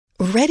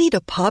Ready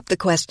to pop the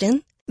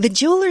question? The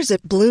jewelers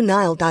at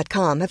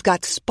BlueNile.com have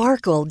got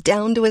sparkle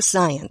down to a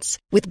science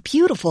with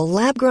beautiful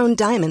lab-grown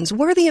diamonds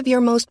worthy of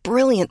your most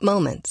brilliant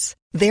moments.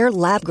 Their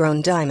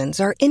lab-grown diamonds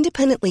are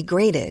independently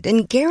graded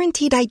and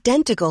guaranteed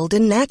identical to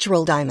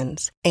natural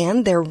diamonds,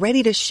 and they're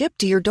ready to ship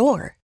to your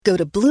door. Go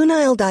to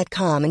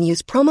BlueNile.com and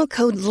use promo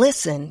code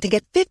LISTEN to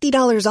get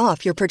 $50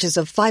 off your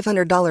purchase of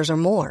 $500 or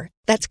more.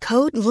 That's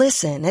code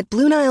LISTEN at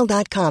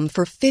BlueNile.com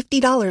for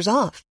 $50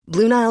 off.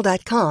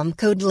 BlueNile.com,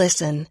 code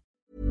LISTEN.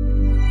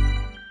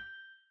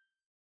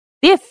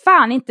 Det är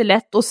fan inte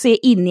lätt att se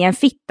in i en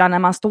fitta när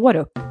man står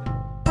upp.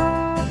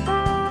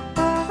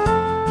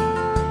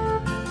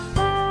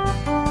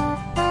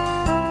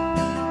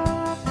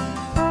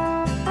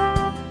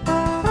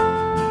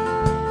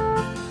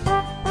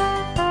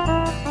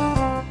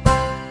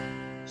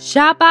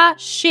 Tjaba,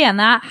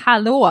 tjena,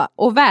 hallå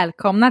och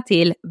välkomna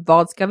till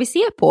Vad ska vi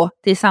se på?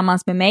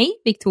 Tillsammans med mig,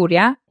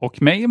 Victoria.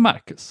 Och mig,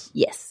 Marcus.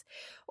 Yes.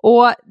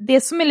 Och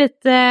det som är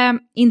lite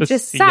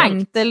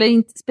intressant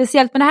eller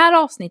speciellt med det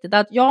här avsnittet är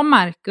att jag och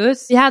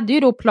Marcus, vi hade ju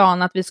då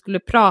plan att vi skulle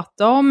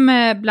prata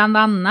om bland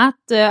annat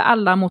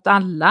Alla mot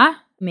alla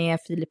med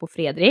Filip och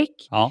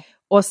Fredrik. Ja.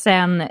 Och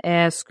sen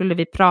skulle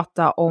vi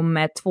prata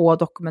om 2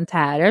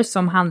 dokumentärer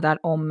som handlar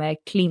om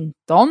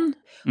Clinton.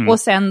 Och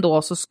sen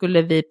då så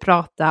skulle vi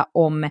prata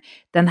om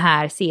den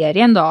här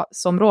serien då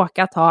som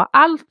råkar ta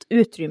allt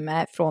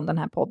utrymme från den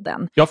här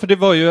podden. Ja, för det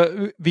var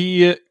ju,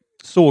 vi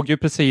såg ju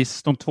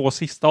precis de 2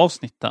 sista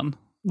avsnitten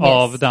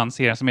av den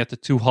serien som heter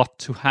Too Hot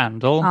to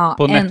Handle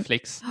på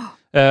Netflix.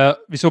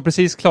 Vi såg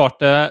precis klart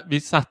det.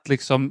 Vi satt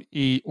liksom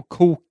och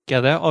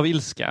kokade av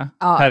ilska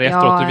här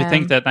efteråt. Och vi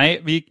tänkte,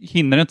 nej, vi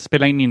hinner inte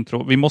spela in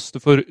intro. Vi måste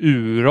få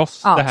ur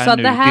oss det här så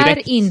nu det här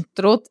direkt.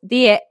 Introt,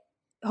 det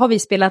har vi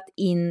spelat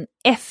in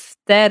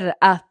efter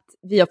att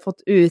vi har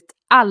fått ut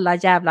alla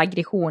jävla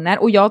aggressioner.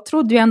 Och jag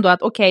trodde ju ändå att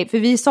för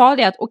vi sa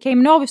det att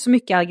men nu har vi så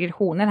mycket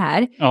aggressioner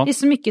här. Ja. Det är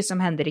så mycket som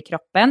händer i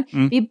kroppen.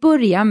 Vi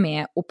börjar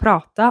med att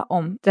prata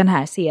om den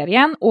här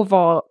serien och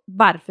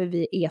varför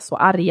vi är så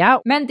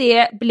arga. Men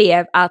det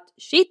blev att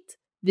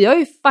vi har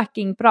ju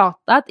fucking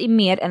pratat i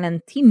mer än en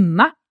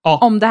timme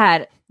om det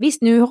här.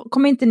 Visst, nu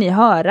kommer inte ni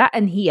höra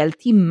en hel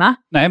timma.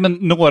 Nej, men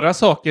några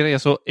saker är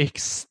så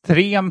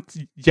extremt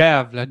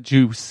jävla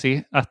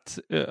juicy att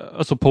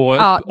alltså på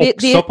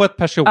ett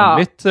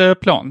personligt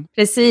plan.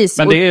 Precis.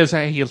 Men det är så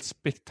här helt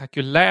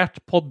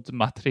spektakulärt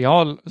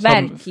poddmaterial.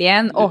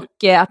 Verkligen,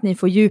 och att ni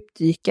får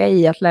djupdyka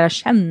i att lära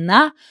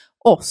känna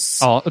oss.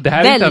 Ja, och det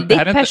här väldigt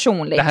är inte,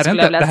 personligt det här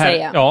skulle jag vilja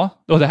säga. Ja,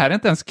 och det här är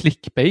inte ens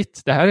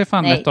clickbait. Det här är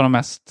fan ett av de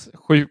mest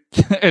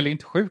eller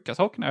inte sjuka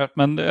sakerna jag hört,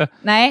 men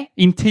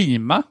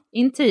intima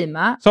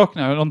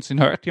sakerna jag någonsin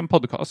hört i en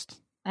podcast.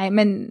 Nej,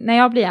 men när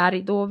jag blir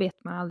arg då vet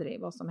man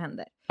aldrig vad som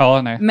händer.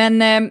 Ja, nej. Men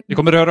det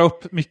kommer röra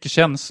upp mycket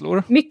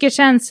känslor. Mycket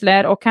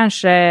känslor och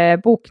kanske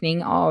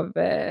bokning av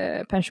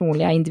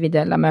personliga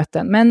individuella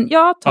möten. Men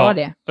jag tar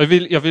det.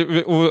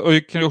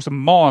 Jag kan ju också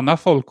mana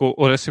folk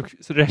att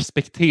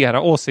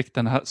respektera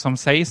åsikterna som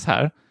sägs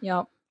här.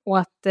 Ja, och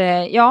att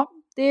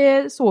det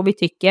är så vi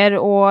tycker.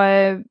 Och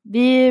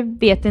vi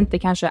vet inte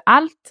kanske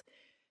allt.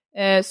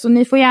 Så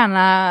ni får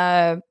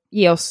gärna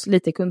ge oss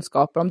lite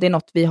kunskaper om det är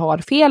något vi har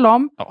fel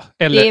om. Ja,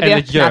 det är vi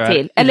öppna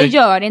till. Eller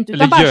gör inte,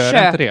 utan bara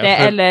köp det.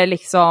 Eller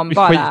liksom vi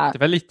bara... skiter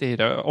väl lite i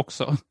det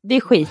också.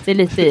 Vi skiter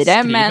lite i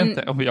det, men...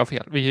 inte om vi har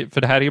fel.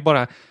 För det här är ju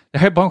bara... Det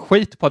här är bara en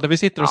skit på där vi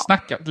sitter och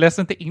snackar. Läs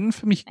inte in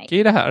för mycket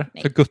i det här.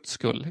 Nej. För Guds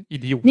skull,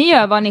 idiot. Ni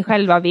gör vad ni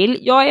själva vill.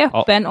 Jag är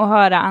öppen och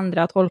höra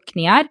andra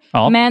tolkningar.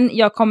 Ja. Men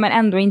jag kommer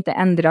ändå inte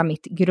ändra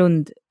mitt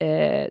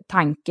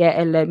grundtanke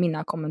eller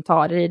mina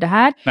kommentarer i det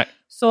här. Nej.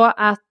 Så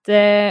att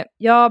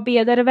jag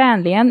ber er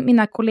vänligen,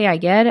 mina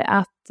kollegor,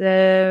 att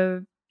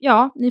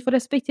ni får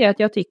respektera att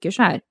jag tycker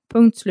så här.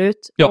 Punkt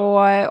slut. Ja.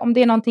 Och om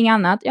det är någonting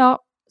annat,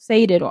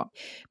 säg det då.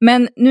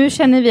 Men nu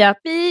känner vi att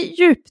vi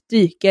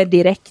djupdyker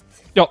direkt.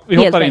 Ja, vi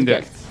hoppar in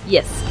direkt.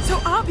 Yes. So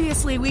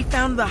obviously we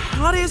found the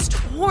hottest,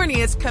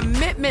 horniest,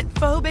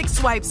 commitment-phobic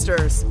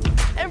swipesters.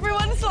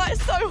 Everyone's like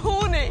so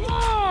horny.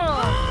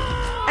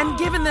 And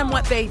given them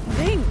what they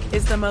think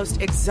is the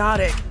most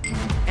exotic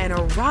and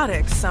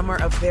erotic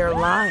summer of their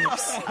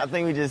lives. I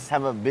think we just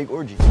have a big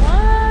orgy.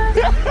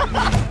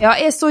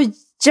 Jag är så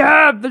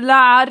jävla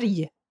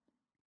arg,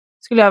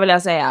 skulle jag vilja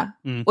säga.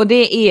 Och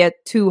det är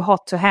Too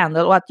Hot to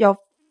Handle. Och att jag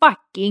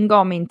fucking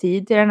gav min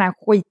tid till den här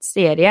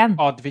skitserien.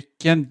 Ja,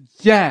 vilken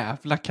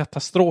jävla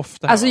katastrof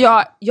det här. Alltså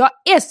jag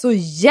är så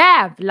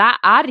jävla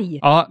arg.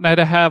 Ja, nej,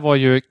 det här var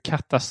ju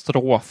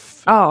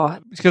katastrof. Ja.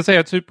 Vi ska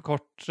säga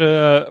superkort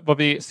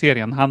vad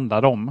serien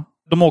handlar om.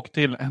 De åker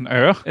till en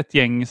ö, ett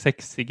gäng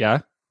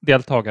sexiga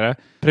deltagare.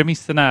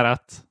 Premissen är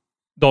att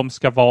de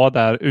ska vara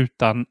där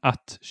utan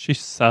att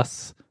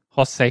kyssas,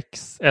 ha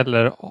sex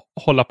eller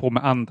hålla på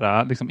med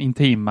andra liksom,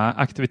 intima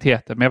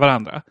aktiviteter med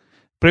varandra.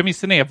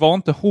 Premissen är, var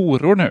inte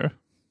horor nu.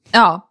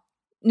 Ja,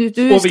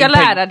 du ska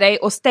lära dig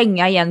att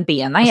stänga igen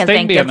benen helt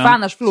enkelt, för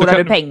annars förlorar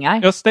du pengar.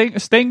 Ja,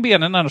 stäng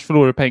benen, annars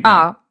förlorar du pengar.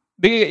 Ja.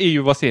 Det är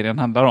ju vad serien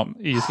handlar om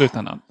i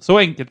slutändan. Så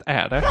enkelt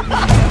är det.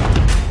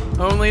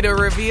 Only to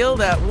reveal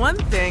that one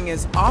thing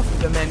is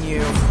off the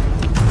menu.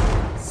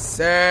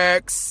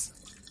 Sex.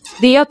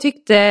 Det jag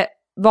tyckte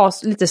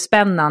var lite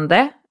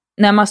spännande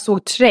när man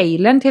såg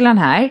trailern till den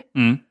här,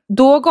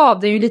 då gav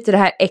det ju lite det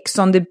här Ex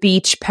on the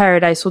Beach,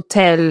 Paradise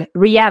Hotel,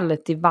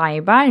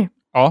 reality-vibar.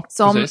 Ja,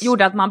 som precis.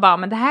 gjorde att man bara,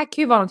 men det här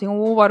kan ju vara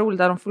någonting, vad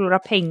roligt att de förlorar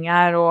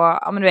pengar och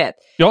ja men du vet.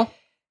 Ja.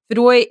 För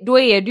då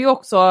är det ju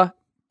också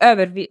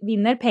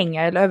övervinner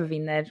pengar eller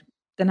övervinner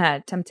den här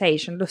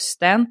temptation,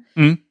 lusten.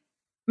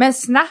 Men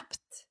snabbt,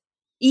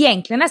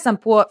 egentligen nästan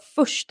på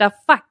första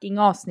fucking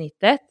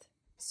avsnittet,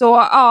 så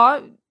ja,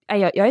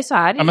 jag är så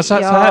här. Ja, men så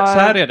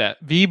här är det.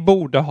 Vi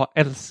borde ha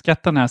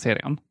älskat den här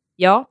serien.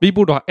 Ja, vi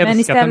borde ha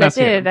älskat den här serien. Men istället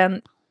är det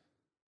den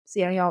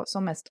serien jag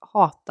som mest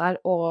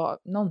hatar och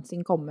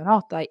någonsin kommer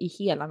hata i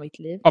hela mitt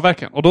liv. Ja,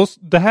 verkligen. Och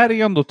det här är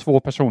ju ändå 2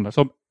 personer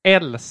som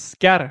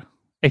älskar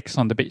Ex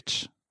on the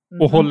Beach.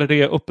 Och håller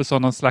det uppe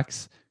som någon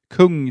slags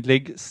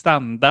kunglig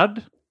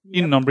standard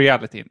inom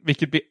realityn.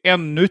 Vilket blir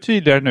ännu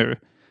tydligare nu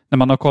när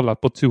man har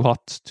kollat på Too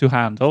Hot to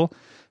Handle.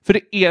 För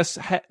det är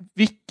så här,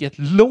 vilket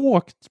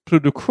lågt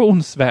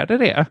produktionsvärde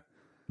det är.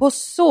 På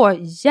så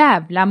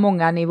jävla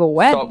många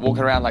nivåer. Stop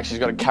walking around like she's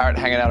got a carrot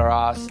hanging out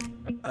her ass.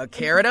 A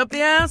carrot up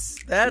the ass?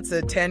 That's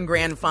a 10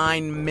 grand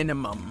fine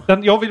minimum.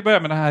 Jag vill börja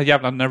med den här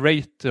jävla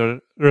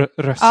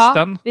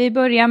narrator-rösten. Ja, vi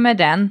börjar med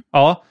den.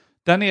 Ja,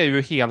 den är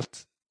ju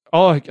helt...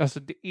 Ja, alltså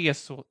det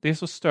är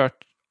så stört.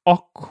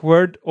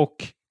 Awkward och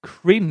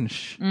cringe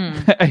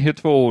är ju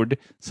 2 ord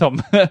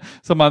som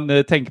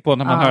man tänker på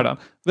när man hör den.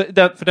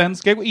 För den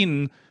ska gå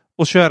in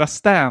och köra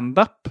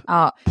stand-up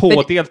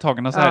på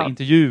deltagarnas här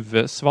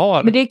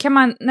intervjusvar. Men det kan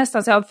man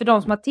nästan säga, för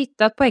de som har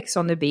tittat på Ex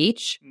on the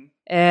Beach,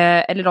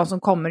 eller de som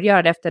kommer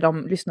göra det efter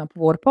de lyssnar på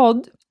vår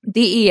podd,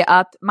 det är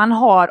att man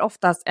har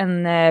oftast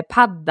en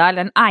padda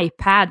eller en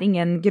iPad,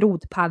 ingen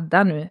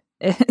grodpadda nu.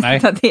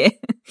 Nej.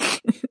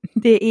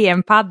 Det är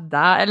en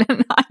padda eller en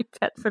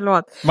iPad,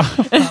 förlåt.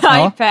 En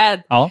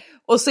iPad. Ja.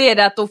 Och så är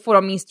det att då får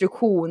de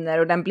instruktioner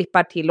och den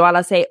blippar till och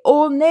alla säger,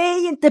 åh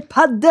nej, inte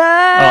padda!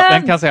 Ja,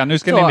 den kan säga, nu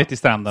ska ni ner i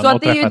stranden. Så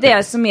att det är ju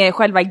det som är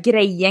själva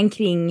grejen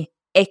kring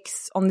Ex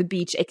on the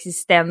Beach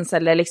existens,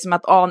 eller liksom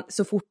att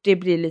så fort det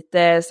blir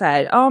lite så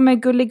här,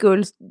 men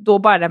gulligull, då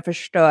bara den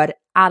förstör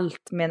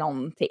allt med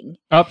någonting.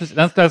 Ja,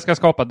 precis. Den ska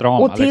skapa drama.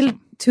 Och till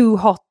liksom. Too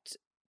Hot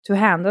to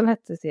Handle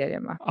hette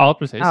serien, va? Ja,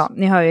 precis. Ja,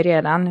 ni hör ju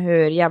redan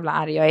hur jävla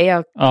arg jag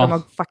är. Jag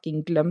har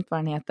fucking glömt vad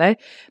den heter.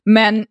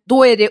 Men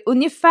då är det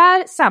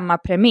ungefär samma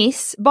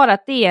premiss, bara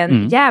att det är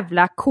en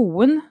jävla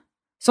kon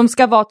som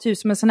ska vara typ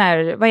som en sån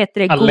här, vad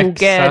heter det,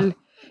 Alexa. Google.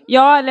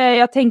 Ja, eller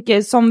jag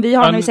tänker som vi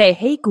har nu, säger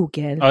hej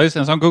Google. Ja, just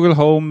det, som Google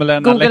Home eller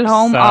en Google Alexa.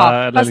 Home,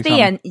 ja. Fast liksom...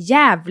 det är en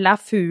jävla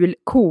ful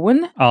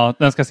kon. Ja,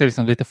 den ska se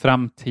liksom lite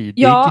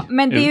framtidig. Ja,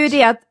 men det är ju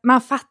det att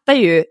man fattar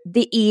ju,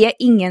 det är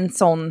ingen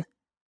sån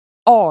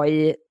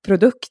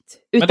AI-produkt.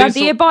 Utan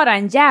det är bara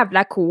en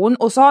jävla kon,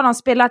 och så har de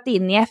spelat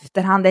in i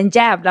efterhand en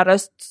jävla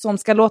röst som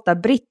ska låta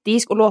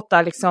brittisk och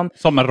låta liksom...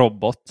 Som en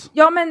robot.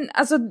 Ja, men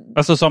alltså...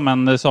 Alltså som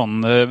en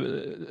sån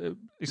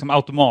liksom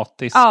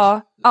automatisk...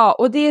 Ja,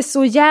 och det är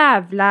så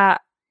jävla...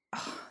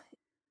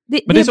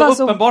 Men det är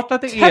så uppenbart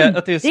att det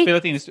är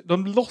spelat in.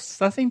 De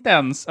låtsas inte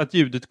ens att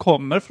ljudet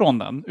kommer från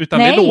den. Utan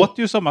det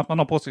låter ju som att man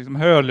har på sig liksom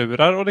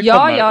hörlurar och det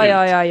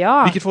kommer ut.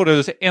 Ja. Vilket får det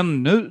att se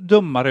ännu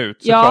dummare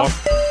ut, såklart.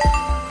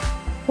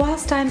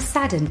 Whilst I'm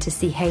saddened to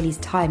see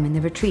Hayley's time in the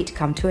retreat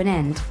come to an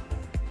end,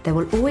 there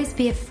will always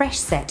be a fresh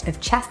set of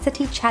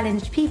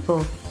chastity-challenged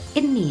people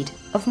in need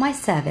of my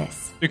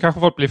service. Nu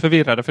kanske folk blir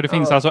förvirrade, för det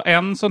finns alltså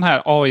en sån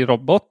här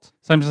AI-robot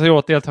som säger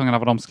åt deltagarna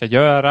vad de ska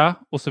göra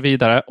och så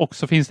vidare. Och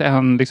så finns det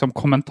en liksom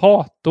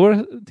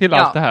kommentator till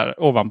allt det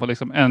här ovanpå,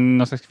 liksom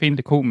någon slags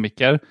kvinnlig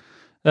komiker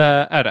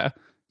är det.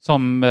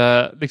 Som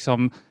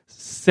liksom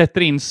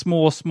sätter in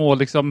små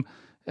liksom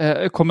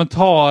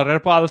kommentarer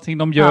på allting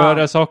de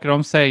gör, saker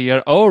de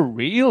säger. Oh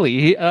really?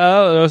 You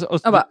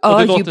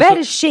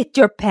better shit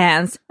your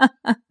pants.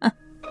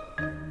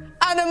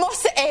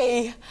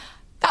 Animosity.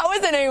 That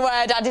was a new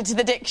word added to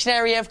the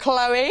dictionary of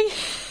Chloe.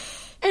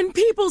 And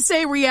people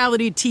say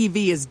reality TV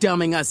is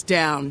dumbing us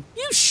down.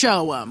 You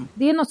show them.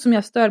 Det är något som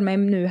jag stör mig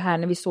nu här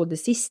när vi såg det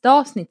sista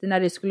avsnittet, när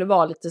det skulle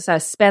vara lite så här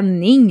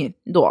spänning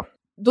då.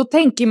 Då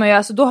tänker man ju,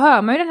 alltså då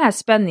hör man ju den här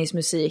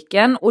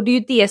spänningsmusiken, och det är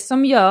ju det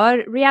som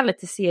gör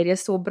reality-serier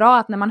så bra,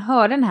 att när man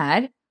hör den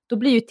här, då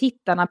blir ju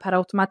tittarna per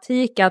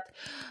automatik att,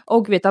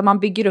 att man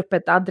bygger upp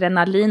ett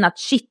adrenalin, att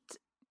shit,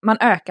 man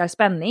ökar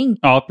spänning.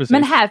 Ja, precis.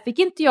 Men här fick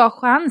inte jag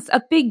chans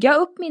att bygga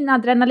upp min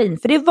adrenalin,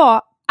 för det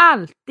var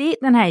alltid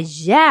den här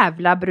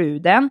jävla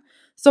bruden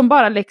som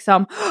bara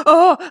liksom,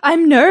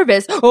 I'm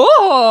nervous,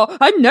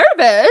 I'm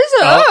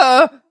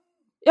nervous,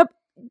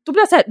 Då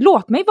blir jag så här,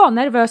 låt mig vara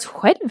nervös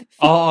själv.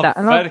 Ja,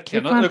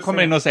 verkligen. Och du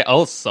kommer in och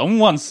säger,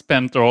 someone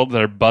spent all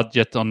their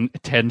budget on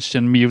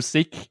attention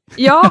music.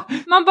 Ja,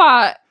 man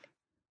bara,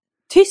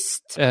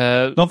 tyst.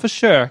 De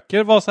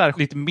försöker vara så här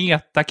lite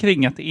meta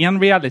kring att det är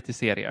en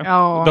reality-serie.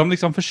 Ja. De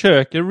liksom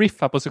försöker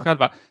riffa på sig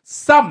själva.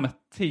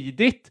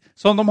 Samtidigt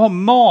som de har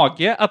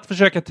mage att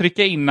försöka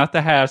trycka in att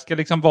det här ska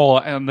liksom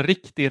vara en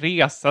riktig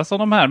resa som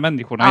de här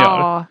människorna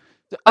gör.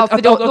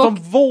 Att de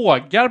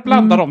vågar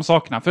blanda de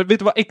sakerna. För vet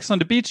du vad Ex on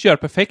the Beach gör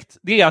perfekt?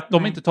 Det är att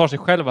de inte tar sig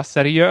själva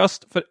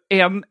seriöst för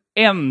en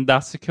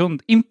enda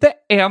sekund. Inte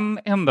en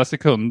enda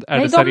sekund är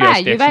det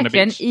seriöst i Ex on the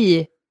Beach.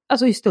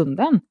 I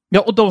stunden.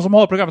 Ja, och de som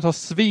har programmet har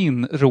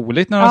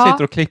svinroligt när de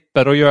sitter och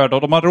klipper och gör det.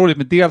 Och de har roligt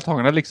med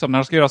deltagarna liksom, när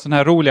de ska göra såna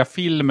här roliga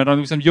filmer. De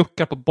liksom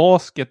juckar på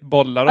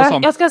basketbollar och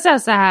sånt. Jag ska säga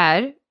så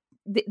här.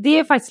 Det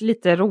är faktiskt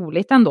lite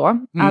roligt ändå.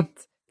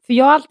 För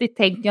jag har alltid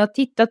tänkt, jag har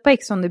tittat på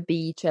Ex on the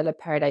Beach eller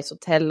Paradise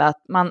Hotel,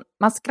 att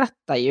man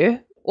skrattar ju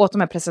åt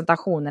de här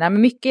presentationerna.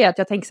 Men mycket är att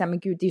jag tänker så här, men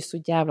gud, det är så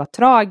jävla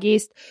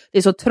tragiskt. Det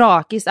är så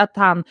tragiskt att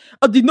han,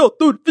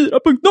 Adinator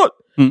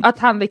 4.0, att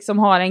han liksom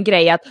har en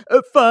grej att,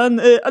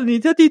 fan,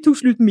 anledningen till att det tog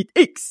slut med mitt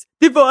ex,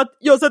 det var att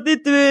jag satte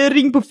ett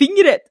ring på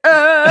fingret.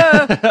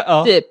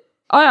 Typ.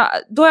 Ja,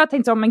 då har jag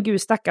tänkt så, men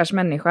gud, stackars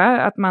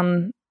människa, att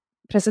man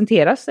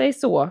presenterar sig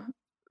så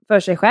för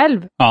sig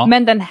själv. Ja.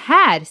 Men den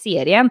här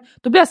serien,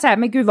 då blir jag så här,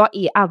 men gud, vad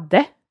är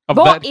Adde? Ja,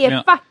 vad verkligen.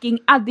 Är fucking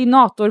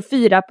Adinator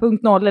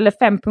 4.0 eller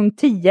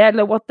 5.10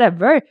 eller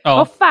whatever? Ja.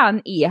 Vad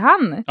fan är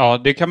han? Ja,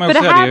 det kan man ju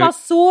säga. För det här var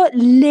så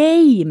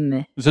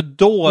lame. Så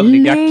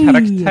dåliga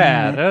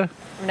karaktärer.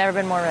 I've never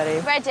been more ready.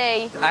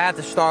 Ready. I have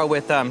to start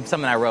with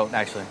something I wrote,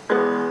 actually.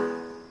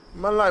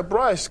 Man like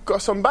Bryce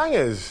got some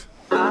bangers.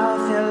 I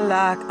feel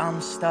like I'm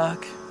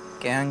stuck.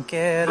 Can't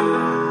get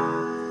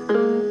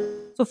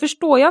Så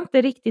förstår jag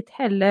inte riktigt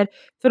heller.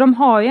 För de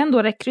har ju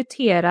ändå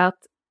rekryterat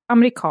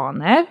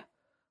amerikaner.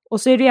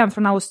 Och så är det en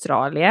från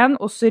Australien.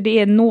 Och så är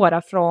det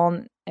några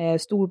från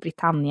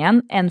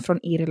Storbritannien. En från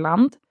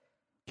Irland.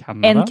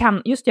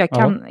 Kanada?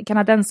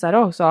 Kanadensare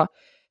också.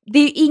 Det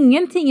är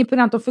ingenting i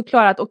programmet att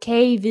förklara att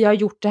okej, vi har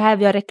gjort det här.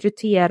 Vi har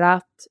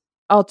rekryterat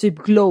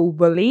typ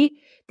globally.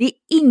 Det är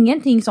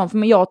ingenting sånt.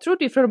 För jag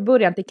trodde ju från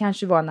början att det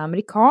kanske var en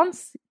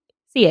amerikansk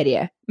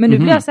serie. Men nu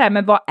blir jag så här,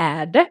 men vad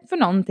är det för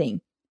någonting?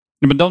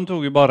 Nej, men de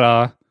tog ju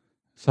bara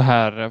så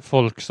här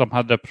folk som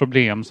hade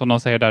problem, som de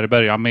säger där i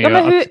början, med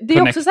att det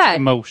är också så här,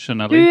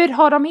 emotionally. Hur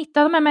har de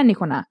hittat de här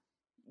människorna?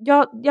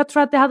 Jag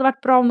tror att det hade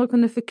varit bra om de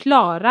kunde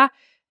förklara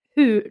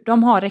hur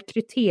de har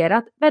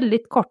rekryterat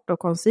väldigt kort och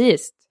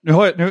koncist.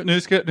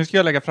 Nu ska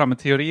jag lägga fram en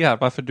teori här,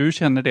 varför du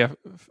känner det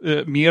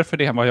mer för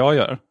det än vad jag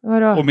gör.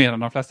 Vadå? Och mer än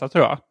de flesta,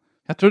 tror jag.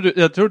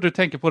 Jag tror du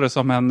tänker på det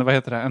som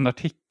en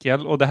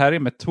artikel, och det här är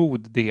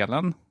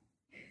metoddelen.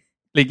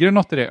 Ligger det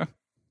något i det?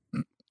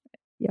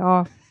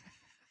 Ja.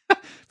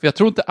 För jag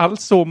tror inte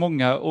alls så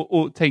många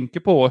och tänker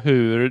på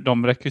hur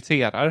de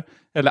rekryterar.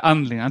 Eller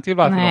anledningen till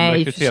varför de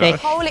rekryterar.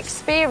 The whole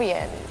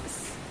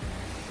experience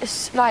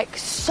is like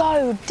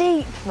so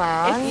deep,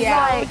 man.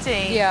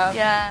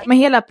 Yeah. Men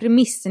hela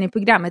premissen i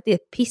programmet är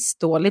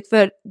pissdåligt.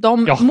 För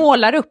de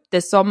målar upp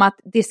det som att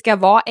det ska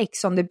vara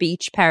Ex on the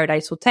Beach,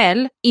 Paradise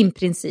Hotel. I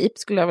princip,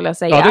 skulle jag vilja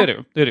säga. Ja,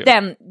 det är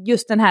det.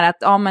 Just den här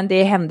att men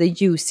det händer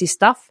juicy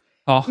stuff.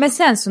 Ja. Men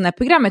sen så när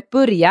programmet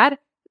börjar,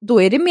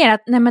 då är det mer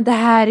att men det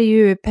här är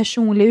ju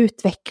personlig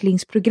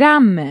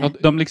utvecklingsprogram. Ja,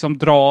 de liksom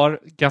drar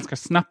ganska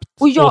snabbt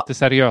åt det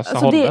seriösa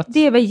hållet.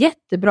 Det är väl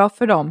jättebra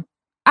för dem.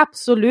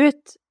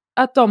 Absolut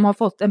att de har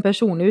fått en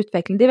personlig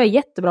utveckling. Det är väl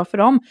jättebra för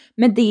dem.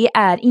 Men det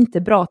är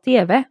inte bra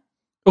tv.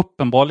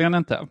 Uppenbarligen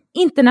inte.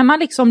 Inte när man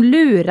liksom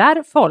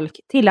lurar folk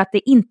till att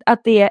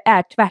det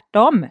är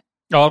tvärtom.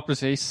 Ja,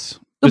 precis.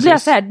 Då blir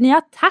jag så här, ni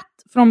har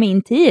tagit från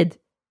min tid.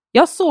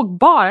 Jag såg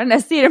bara den här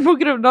serien på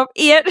grund av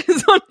er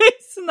som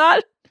lyssnar.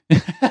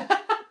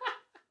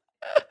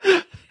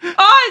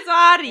 Jag är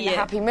så arg. In a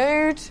happy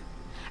mood.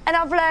 And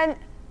I've learned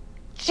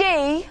G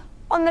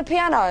on the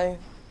piano.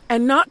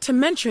 And not to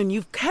mention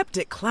you've kept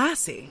it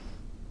classy.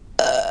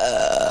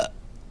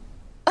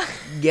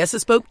 Guess I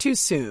spoke too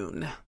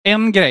soon.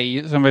 En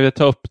grej som vi vill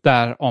ta upp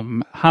där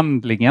om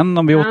handlingen,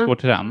 om vi återgår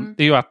till den,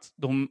 det är ju att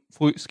de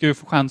ska ju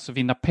få chans att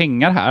vinna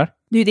pengar här.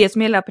 Det är ju det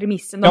som är hela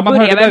premissen. De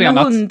börjar med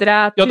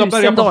 $100,000. Ja, de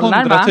börjar med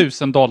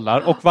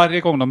 $100,000 och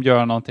varje gång de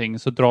gör någonting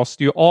så dras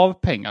det ju av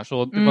pengar.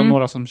 Så det var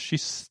några som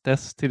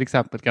kysstes till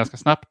exempel ganska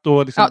snabbt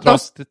och liksom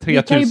dras till $3,000.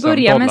 Vi kan ju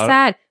börja med så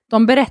här,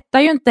 de berättar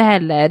ju inte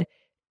heller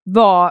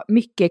vad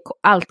mycket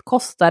allt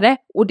kostade.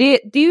 Och det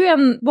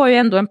var ju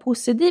ändå en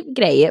positiv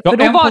grej. Ja,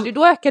 för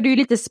då ökade ju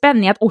lite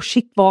spänning att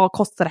shit, vad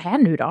kostar det här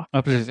nu då?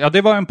 Ja, precis. Ja,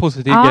 det var en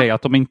positiv grej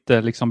att de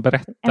inte liksom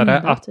berättade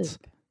att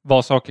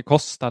vad saker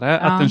kostade.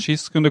 Att en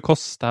kyss kunde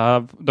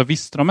kosta, då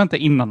visste de inte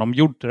innan de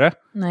gjorde det.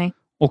 Nej.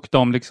 Och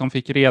de liksom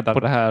fick reda på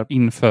det här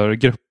inför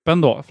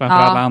gruppen då, framför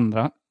alla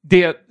andra.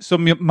 Det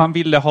som man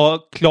ville ha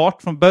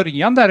klart från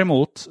början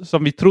däremot,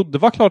 som vi trodde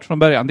var klart från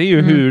början, det är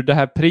ju hur det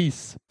här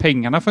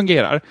prispengarna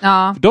fungerar.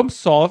 Ja.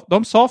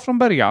 De sa från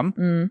början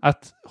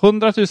att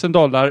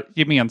 $100,000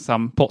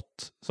 gemensam pott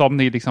som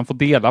ni liksom får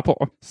dela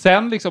på.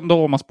 Sen liksom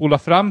då om man spolar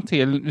fram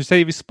till, nu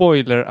säger vi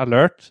spoiler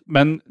alert,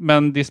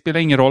 men det spelar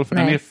ingen roll för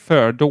den är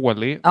för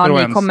dålig. Ja,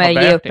 för ni kommer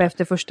ge upp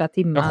efter första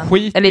timman.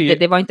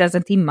 Det var inte ens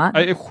en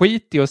timma.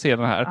 Skit i att se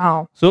den här.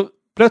 Ja. Så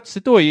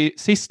plötsligt då i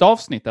sista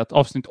avsnittet,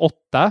 avsnitt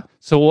 8,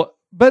 så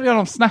börjar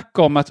de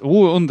snacka om att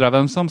undra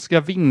vem som ska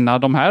vinna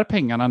de här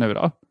pengarna nu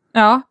då.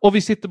 Ja. Och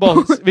vi sitter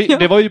bara...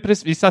 det var ju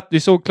precis... Vi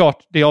såg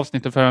klart det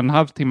avsnittet för en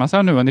halvtimme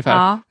sedan nu ungefär.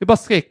 Ja. Vi bara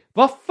skrek,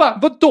 vad fan?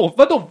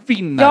 Vadå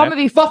vinnare? Ja,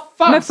 men vad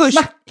fan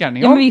snackar ni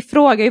om? Ja, men vi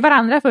frågar ju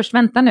varandra först.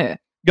 Vänta nu.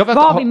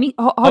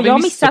 Har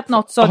jag missat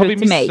något, sa du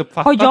till mig?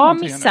 Har jag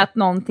missat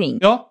någonting?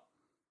 Ja.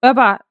 Och jag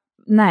bara...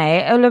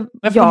 Nej, eller...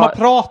 Men för de har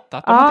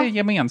pratat om det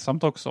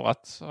gemensamt också.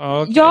 Att,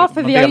 okay, ja,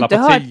 för vi har inte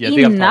hört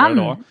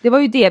innan. Det var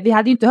ju det. Vi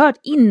hade ju inte hört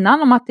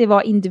innan om att det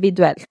var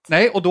individuellt.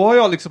 Nej, och då har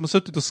jag liksom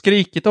suttit och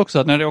skrikit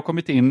också när det har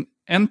kommit in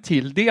en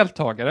till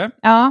deltagare.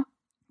 Ja.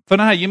 För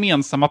den här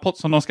gemensamma pott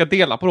som de ska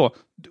dela på då.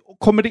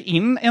 Kommer det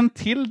in en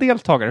till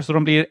deltagare så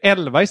de blir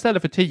 11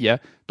 istället för 10.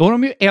 Då har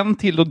de ju en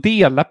till att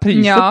dela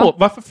priset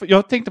på.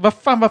 Jag tänkte,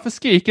 varför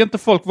skriker inte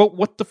folk?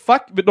 What the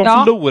fuck? De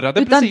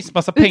förlorade precis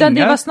massa pengar. Utan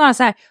det var snarare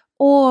så här...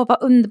 vad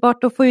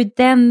underbart, då får ju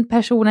den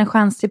personen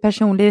chans till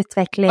personlig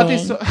utveckling. Ja,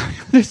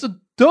 det är så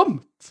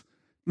dumt.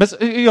 Men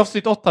i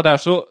avsnitt 8 där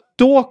så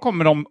då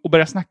kommer de att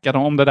börja snacka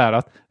om det där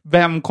att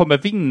vem kommer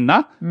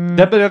vinna.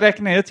 Där börjar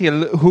räkna ner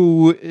till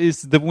who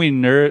is the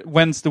winner,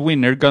 when's the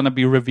winner gonna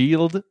be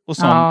revealed och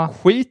sån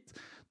skit.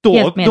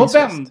 Då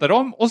vänder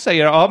de och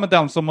säger men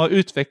den som har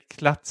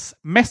utvecklats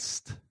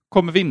mest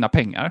kommer vinna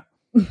pengar.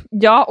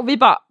 Ja, och vi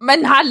bara,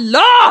 men hallå!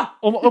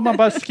 Om man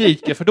bara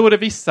skriker, för då är det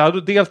vissa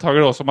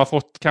deltagare då som har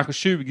fått kanske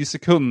 20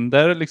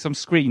 sekunder liksom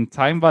screen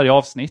time varje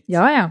avsnitt.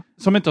 Ja.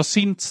 Som inte har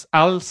synts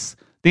alls.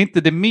 Det är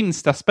inte det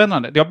minsta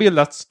spännande. Det har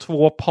bildats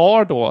 2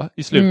 par då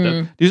i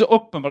slutet. Det är så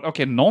uppenbart,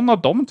 okej, någon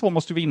av de 2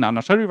 måste vinna,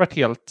 annars hade det varit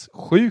helt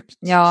sjukt,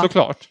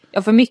 såklart.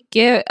 Ja, för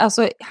mycket,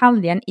 alltså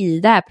handlingen i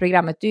det här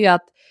programmet är ju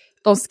att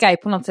de ska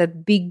på något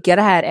sätt bygga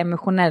det här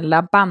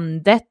emotionella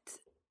bandet.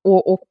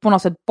 Och på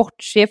något sätt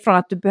bortse från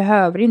att du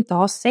behöver inte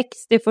ha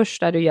sex det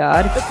första du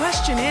gör. The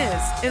question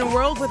is, in a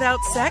world without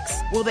sex,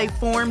 will they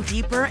form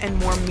deeper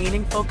and more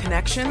meaningful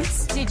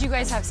connections? Did you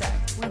guys have sex?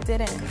 We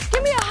didn't.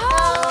 Give me a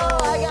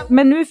hug!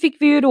 Men nu fick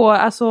vi ju då,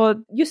 alltså,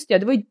 just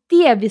det var ju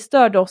det vi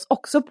störde oss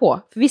också på.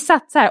 För vi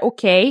satt så här,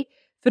 okej,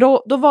 för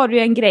då var det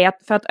ju en grej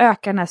för att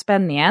öka den här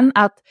spänningen,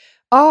 att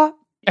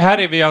här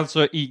är vi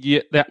alltså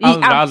i det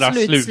allra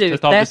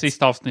slutet av det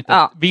sista avsnittet.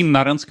 Ja.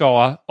 Vinnaren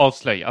ska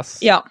avslöjas.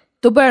 Ja.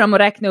 Då började de att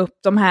räkna upp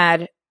de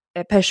här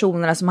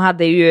personerna som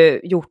hade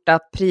ju gjort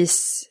att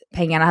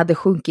prispengarna hade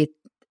sjunkit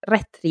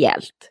rätt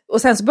rejält.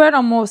 Och sen så började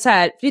de att så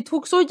här, för det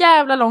tog så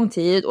jävla lång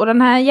tid och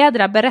den här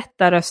jädra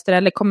berättarrösten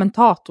eller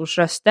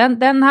kommentatorsrösten,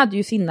 den hade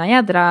ju sina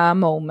jädra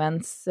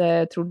moments,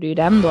 trodde ju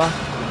den då.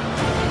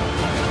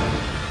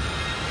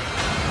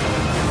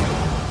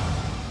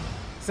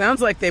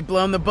 Sounds like they've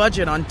blown the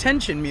budget on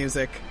tension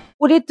music.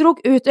 Och det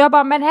drog ut och jag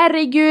bara, men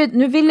herregud,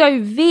 nu vill jag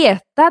ju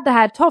veta, det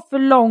här tar för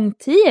lång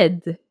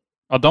tid.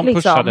 Ja, de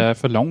pushade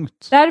för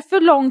långt. Det är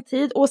för lång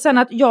tid och sen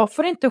att jag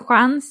får inte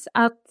chans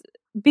att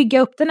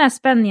bygga upp den här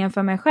spänningen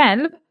för mig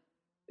själv.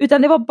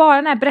 Utan det var bara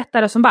den här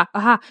berättaren som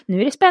bara,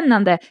 nu är det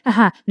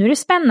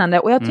spännande.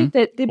 Och jag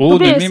tyckte,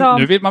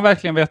 nu vill man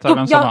verkligen veta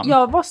vem som vann.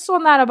 Jag var så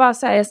nära bara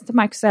säga till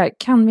Marcus så här,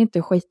 kan vi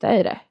inte skita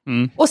i det?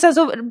 Och sen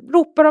så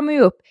ropar de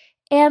ju upp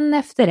en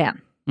efter en.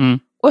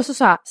 Och så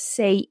sa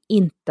säg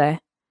inte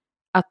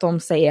att de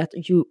säger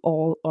att you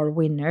all are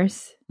winners.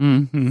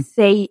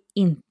 Säg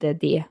inte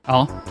det.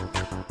 Ja.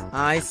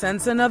 I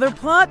sense another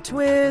plot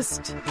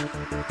twist.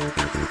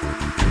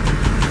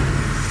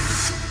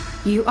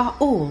 You are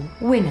all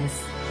winners.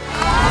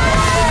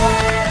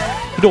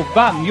 För då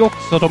vann ju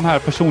också de här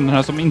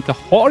personerna som inte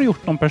har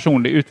gjort någon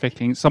personlig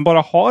utveckling, som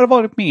bara har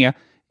varit med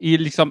i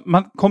liksom,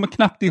 man kommer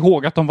knappt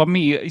ihåg att de var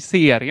med i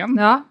serien.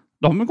 Ja.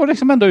 De går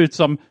liksom ändå ut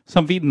som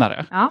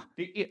vinnare. Ja.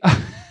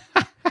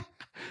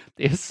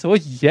 Det är så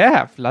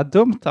jävla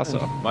dumt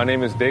alltså. My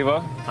name is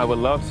Deva. I would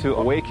love to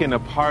awaken a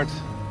part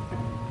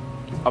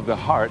of the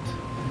heart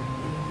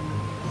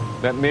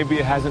that maybe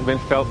hasn't been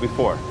felt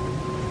before.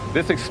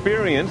 This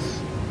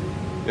experience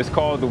is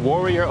called the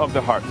warrior of the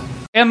heart.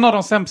 En av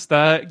de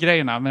sämsta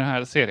grejerna med den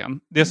här serien,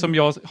 det som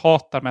jag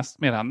hatar mest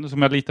med den,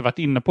 som jag lite varit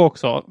inne på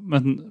också,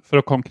 men för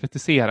att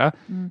konkretisera,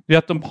 det är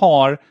att de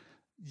har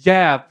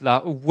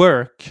jävla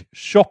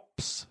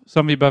workshops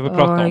som vi behöver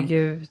prata om.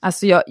 Gud.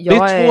 Alltså det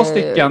är 2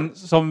 stycken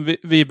som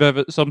vi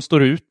behöver, som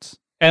står ut.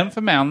 En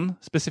för män,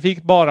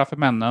 specifikt bara för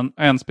männen,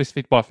 och en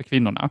specifikt bara för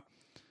kvinnorna.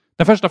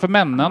 Den första för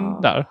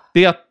männen där,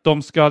 det är att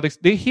de ska,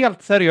 det är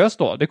helt seriöst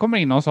då. Det kommer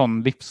in någon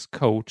sån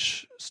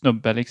livscoach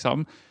snubbe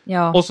liksom.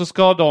 Ja. Och så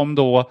ska de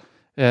då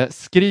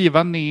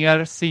skriva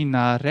ner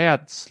sina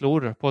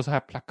rädslor på så här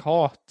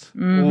plakat.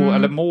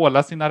 Eller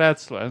måla sina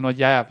rädslor eller någon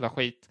jävla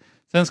skit.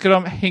 Sen ska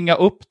de hänga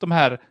upp de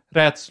här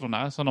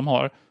rädslorna som de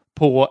har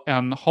på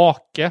en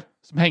hake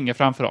som hänger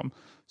framför dem.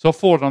 Så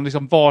får de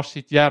liksom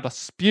varsitt jävla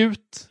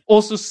spjut.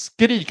 Och så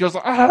skriker de så.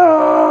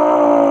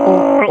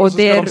 Och så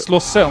ska de slå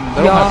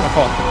sönder de här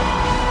plakaten.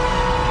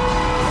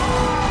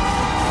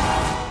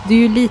 Det är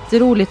ju lite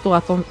roligt då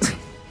att de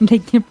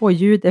lägger på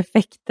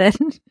ljudeffekter.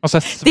 Och så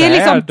det är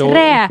liksom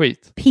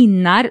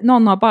träpinnar.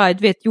 Någon har bara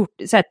gjort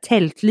så här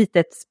tält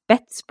litet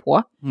spets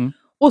på.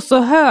 Och så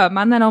hör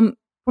man när de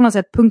på något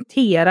sätt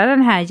punkterar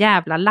den här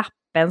jävla lappen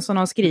lappen som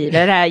de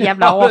skriver, det här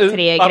jävla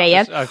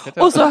A3-grejen.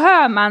 Och så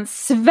hör man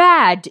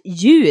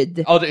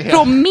svärdljud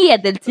från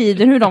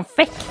medeltiden, hur de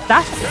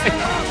fäktas.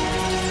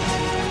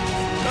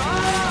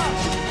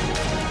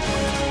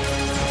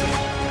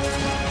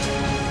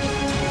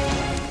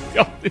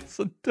 Ja, det är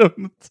så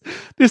dumt.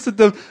 Det är så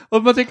dumt.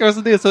 Och man tänker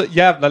alltså det är så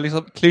jävla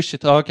liksom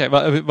klyschigt. Okej,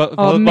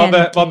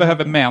 vad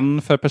behöver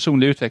män för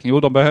personlig utveckling? Jo,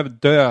 de behöver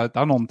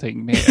döda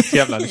någonting med ett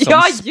jävla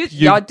liksom spjut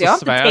det har jag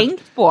inte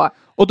tänkt på.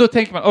 Och då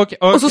tänker man, okej.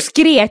 Och så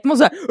skrek man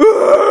så här.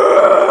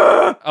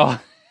 Ja.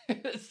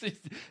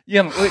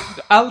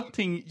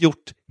 Allting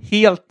gjort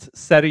helt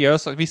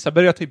seriöst. Vissa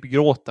börjar typ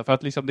gråta för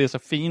att liksom det är så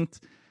fint.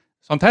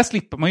 Sånt här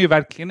slipper man ju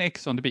verkligen i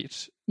Ex on the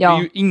Beach. Ja.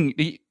 Det är ju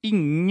det är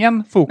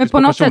ingen fokus på personlig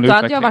utveckling. Men på något sätt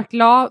hade jag varit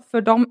glad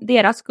för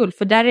deras skull.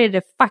 För där är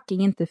det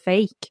fucking inte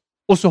fake.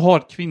 Och så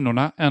har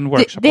kvinnorna en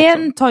workshop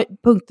Den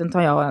punkten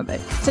tar jag över.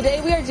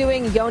 Today we are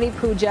doing Yoni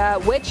Puja,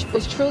 which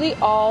is truly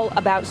all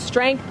about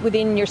strength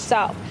within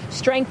yourself.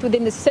 Strength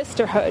within the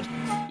sisterhood.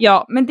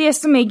 Ja, men det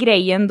som är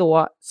grejen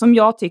då, som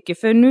jag tycker,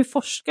 för nu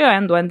forskar jag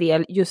ändå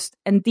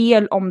en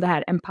del om det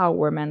här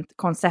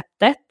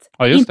empowerment-konceptet.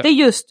 Ja, inte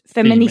just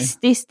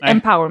feministiskt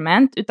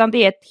empowerment, utan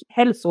det är ett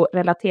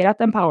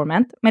hälsorelaterat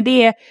empowerment. Men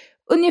det är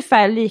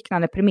ungefär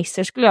liknande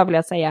premisser skulle jag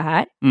vilja säga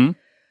här. Mm.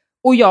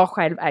 Och jag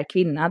själv är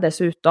kvinna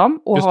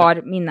dessutom och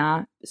har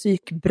mina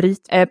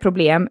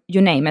psykbrytproblem,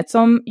 you name it,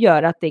 som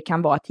gör att det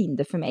kan vara ett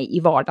hinder för mig i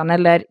vardagen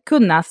eller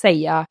kunna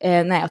säga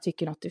när jag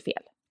tycker något är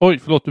fel. Oj,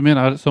 förlåt, du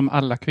menar som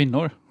alla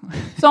kvinnor?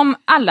 Som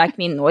alla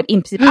kvinnor, i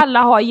princip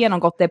alla har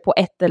genomgått det på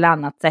ett eller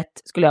annat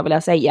sätt skulle jag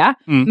vilja säga.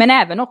 Mm. Men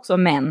även också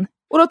män.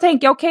 Och då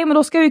tänker jag, okej, men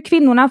då ska ju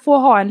kvinnorna få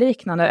ha en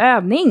liknande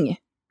övning.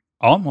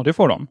 Ja, och det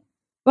får de.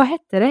 Vad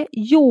hette det?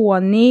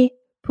 Yoni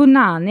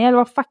Punani, eller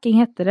vad fucking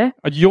hette det?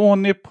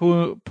 Yoni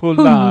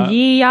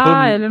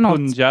Punja eller något.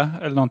 Punja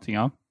eller någonting,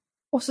 ja.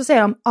 Och så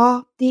säger de,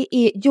 det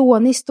är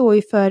Yoni står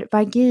ju för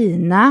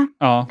vagina.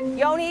 Ja.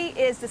 Yoni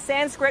is the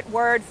Sanskrit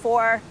word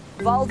for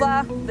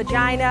vulva,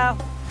 vagina.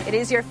 It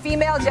is your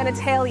female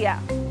genitalia.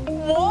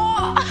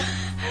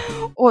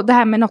 Och det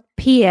här med något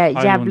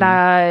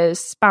jävla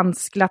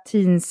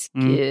spansk-latinsk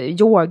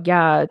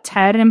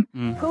yoga-term.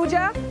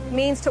 Puja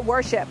means to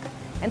worship.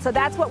 And so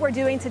that's what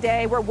we're doing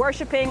today. We're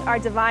worshiping our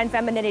divine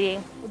femininity.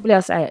 Då blir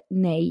jag säga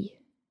nej.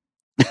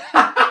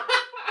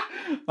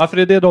 Varför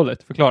är det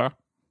dåligt? Förklara.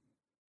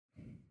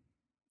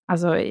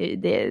 Alltså,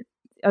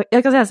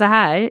 jag kan säga så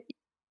här.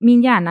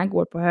 Min hjärna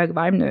går på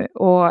högvarv nu.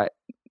 Och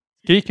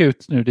skrik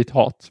ut nu ditt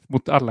hat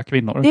mot alla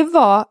kvinnor. Det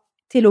var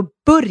till att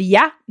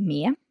börja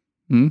med.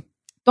 Mm.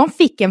 De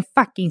fick en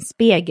fucking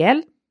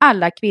spegel.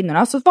 Alla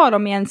kvinnorna. Så var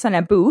de i en sån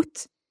här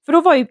boot. För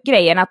då var ju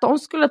grejen att de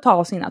skulle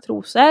ta sina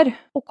trosor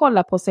och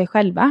kolla på sig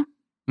själva.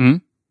 Mm.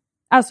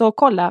 Alltså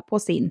kolla på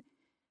sin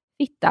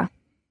fitta.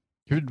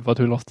 Gud vad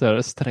du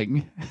låter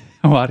sträng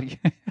och arg.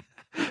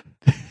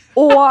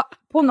 Och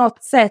på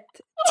något sätt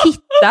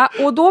titta.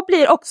 Och då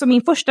blir också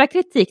min första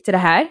kritik till det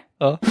här.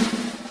 Ja.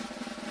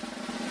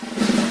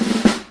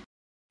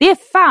 Det är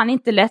fan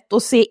inte lätt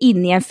att se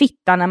in i en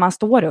fitta när man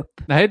står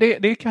upp. Nej,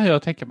 det kan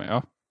jag tänka mig,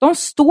 ja. De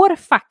står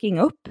fucking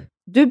upp.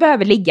 Du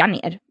behöver ligga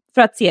ner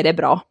för att se det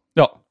bra.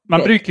 Ja,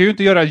 man brukar ju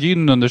inte göra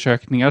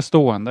gynundersökningar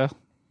stående.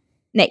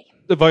 Nej.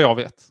 Det var jag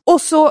vet.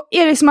 Och så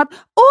är det som att,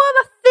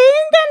 vad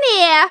fin den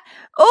är!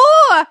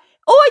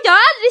 Jag har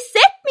aldrig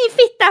sett min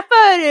fitta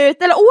förut!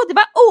 Eller, det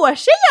var år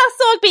sedan jag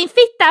såg min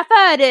fitta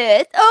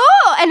förut!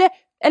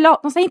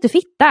 Eller, de säger inte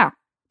fitta.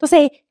 De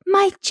säger,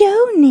 my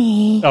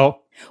Joni. Ja.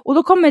 Och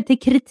då kommer det till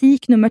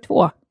kritik nummer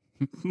 2.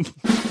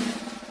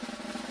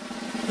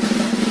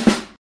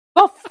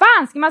 Vad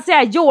fan ska man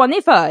säga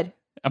Joni för?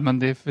 Ja, men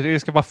det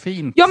ska vara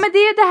fint. Ja, men det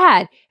är det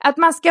här. Att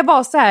man ska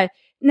vara så här.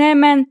 Nej,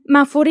 men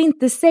man får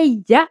inte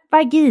säga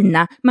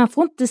vagina. Man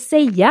får inte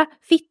säga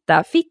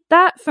fitta.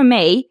 Fitta för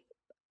mig.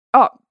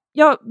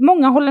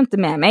 Många håller inte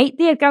med mig.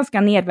 Det är ett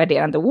ganska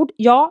nedvärderande ord.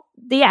 Ja,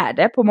 det är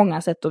det på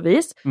många sätt och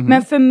vis. Mm.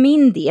 Men för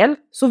min del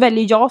så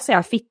väljer jag att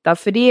säga fitta.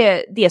 För det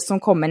är det som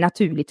kommer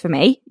naturligt för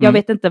mig. Jag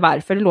vet inte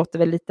varför. Det låter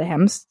väl lite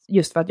hemskt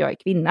just för att jag är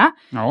kvinna.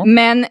 Ja.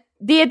 Men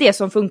det är det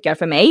som funkar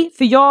för mig.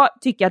 För jag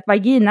tycker att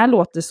vagina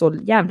låter så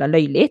jävla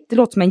löjligt. Det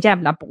låter som en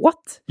jävla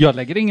båt. Jag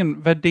lägger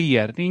ingen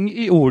värdering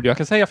i ord. Jag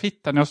kan säga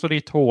fitta när jag står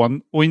i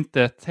tån och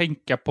inte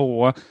tänka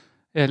på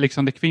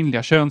liksom det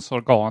kvinnliga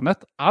könsorganet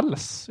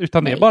alls.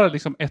 Utan det är bara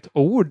liksom ett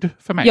ord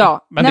för mig.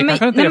 Ja. Men det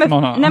kanske inte är för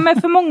någon annan. Nej,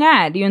 men för många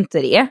är det ju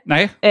inte det.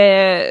 Nej.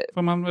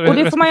 Och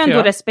det får man ju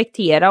ändå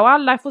respektera. Och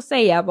alla får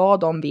säga vad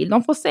de vill.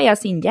 De får säga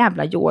sin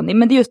jävla Joni.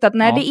 Men det är just att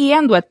när det är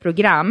ändå ett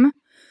program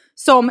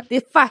som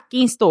det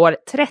fucking står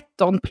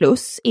 13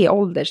 plus är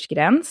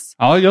åldersgräns.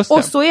 Ja, just det.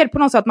 Och så är det på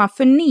något sätt att man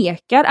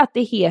förnekar att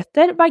det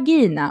heter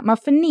vagina. Man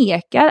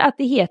förnekar att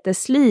det heter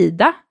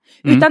slida.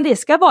 Utan det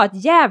ska vara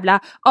ett jävla,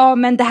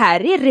 men det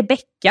här är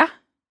Rebecca.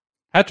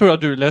 Här tror jag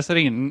du läser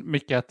in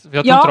mycket.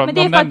 Men det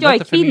är för att jag är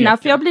kvinna.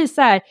 För jag blir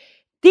så här,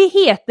 det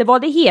heter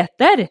vad det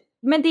heter.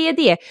 Men det är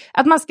det.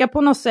 Att man ska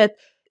på något sätt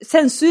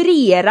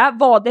censurera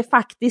vad det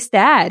faktiskt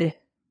är.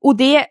 Och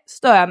det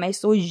stör mig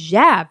så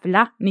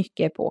jävla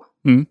mycket på.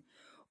 Mm.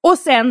 Och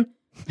sen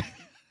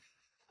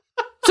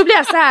Så blir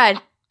jag så här,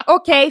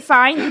 okej,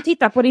 fine, du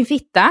tittar på din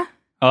fitta.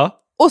 Ja.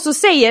 Och så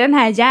säger den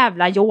här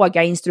jävla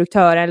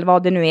yogainstruktören eller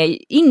vad det nu är.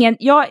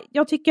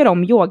 Jag tycker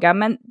om yoga,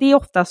 men det är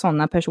ofta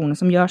sådana personer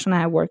som gör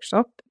sådana här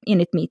workshop,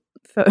 enligt mitt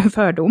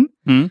fördom.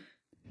 Mm.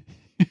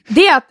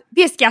 Det är att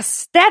det ska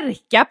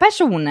stärka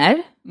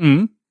personer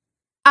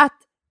att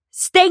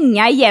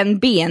stänga igen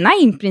bena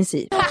i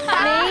princip.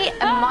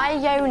 Me and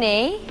my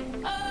yoni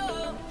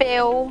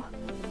feel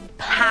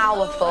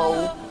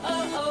powerful.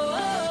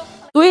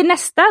 Då är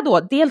nästa då,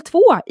 del 2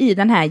 i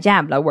den här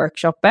jävla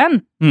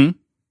workshopen.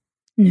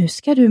 Nu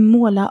ska du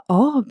måla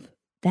av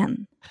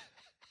den.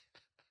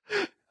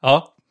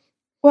 Ja.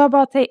 Och jag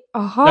bara tänkte,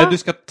 aha. Nej, du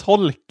ska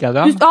tolka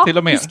den till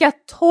och med. Du ska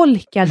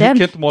tolka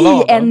den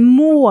i en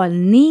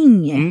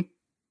målning.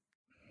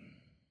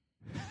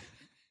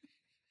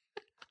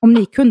 Om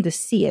ni kunde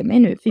se mig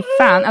nu, fy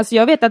fan. Alltså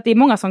jag vet att det är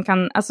många som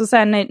kan, alltså så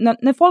här,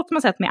 när folk som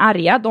har sett mig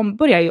arga, de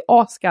börjar ju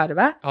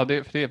asgarva. Ja,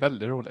 det är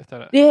väldigt roligt.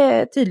 Det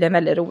är tydligen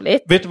väldigt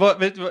roligt. Vet du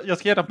vad, jag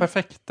ska ge den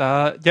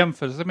perfekta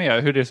jämförelse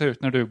med hur det ser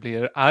ut när du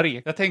blir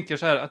arg. Jag tänker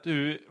så här att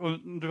du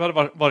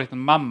hade varit en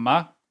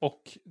mamma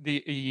och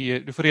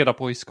du får reda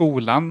på i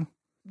skolan,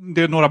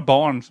 det är några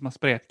barn som har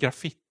sprayat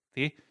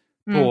graffiti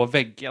på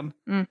väggen.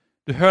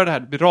 Du hör det här,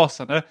 du blir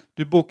rasande.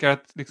 Du bokar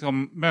ett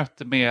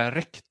möte med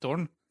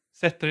rektorn.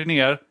 Sätter dig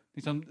ner,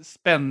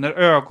 spänner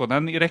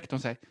ögonen i rektorn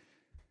och säger: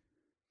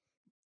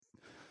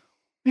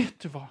 vet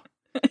du vad?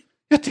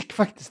 Jag tycker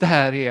faktiskt det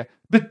här är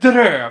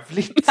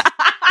bedrövligt.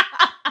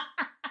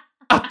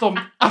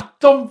 att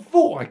de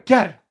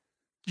vågar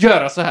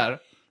göra så här.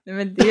 Nej,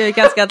 men det är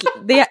ganska...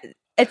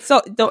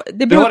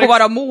 Det beror på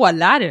vad de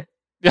målar.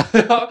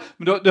 Ja,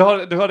 men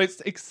du har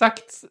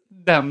exakt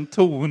den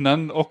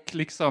tonen och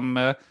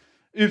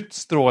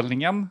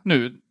utstrålningen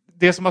nu.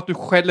 Det är som att du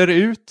skäller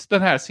ut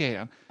den här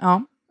serien.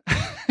 Ja.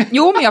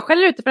 Jo, men jag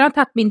skäller ut det för den har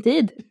tagit min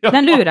tid.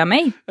 Den lurar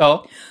mig.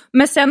 Ja.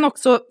 Men sen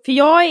också, för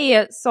jag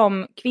är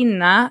som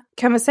kvinna,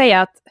 kan väl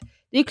säga att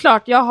det är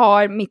klart jag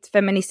har mitt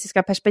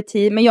feministiska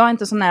perspektiv, men jag är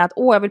inte så nära att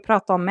jag vill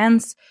prata om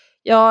mens.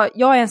 Jag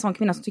är en sån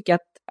kvinna som tycker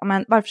att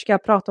varför ska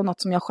jag prata om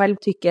något som jag själv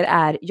tycker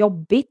är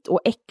jobbigt och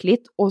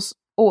äckligt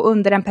och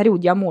under en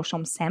period jag mår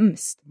som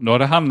sämst. Då har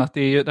det hamnat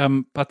i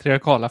den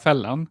patriarkala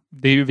fällan.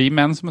 Det är ju vi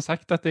män som har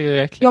sagt att det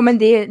är äckligt. Ja, men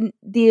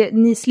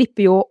ni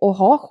slipper ju att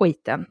ha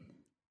skiten.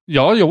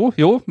 Ja,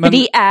 jo. Men... För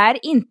det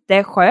är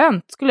inte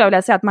skönt, skulle jag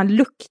vilja säga, att man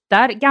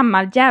luktar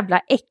gammal jävla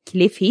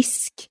äcklig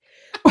fisk.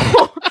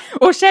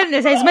 Och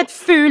känner sig som ett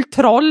fult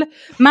troll.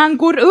 Man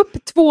går upp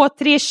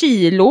 2-3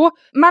 kilo.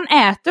 Man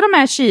äter de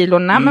här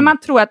kilorna. Men man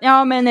tror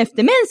att men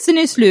efter mensen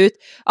är slut,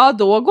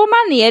 då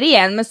går man ner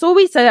igen. Men så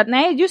visar det att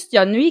nej, just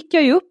nu gick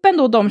jag ju upp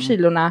ändå de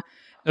kilorna.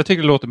 Jag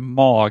tycker det låter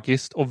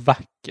magiskt och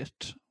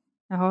vackert.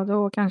 Jaha,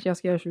 då kanske jag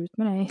ska göra slut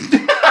med dig.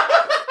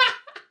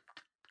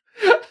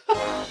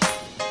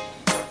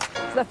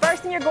 So the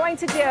first thing you're going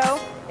to do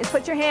is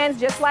put your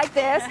hands just like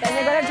this, and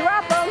you're going to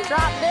drop them.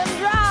 Drop them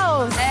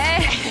drones.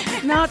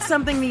 Not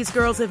something these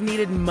girls have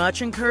needed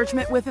much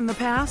encouragement with in the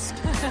past.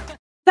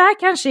 Det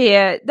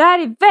här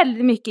är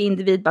väldigt mycket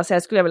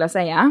individbaserat, skulle jag vilja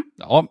säga.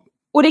 Ja.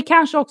 Och det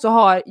kanske också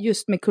har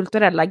just med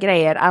kulturella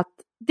grejer att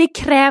det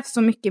krävs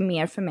så mycket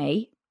mer för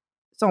mig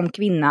som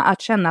kvinna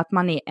att känna att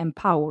man är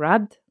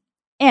empowered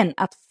än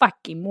att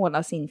fucking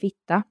måla sin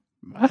fitta.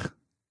 Va?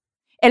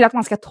 Eller att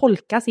man ska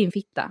tolka sin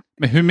fitta.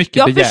 Men hur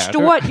mycket begär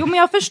du? Jo, men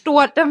jag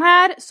förstår. Den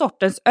här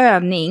sortens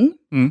övning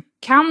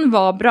kan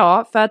vara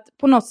bra för att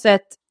på något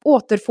sätt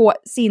återfå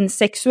sin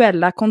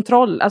sexuella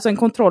kontroll. Alltså en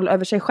kontroll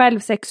över sig själv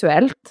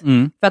sexuellt.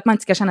 För att man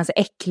inte ska känna sig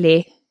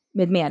äcklig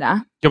med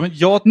mera.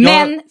 Ja,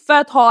 men för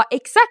att ha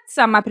exakt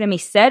samma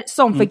premisser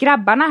som för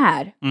grabbarna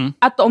här.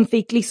 Att de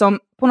fick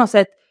på något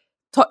sätt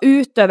ta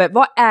ut över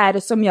vad är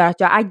det som gör att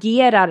jag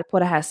agerar på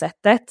det här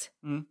sättet.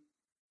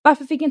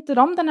 Varför fick inte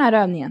de den här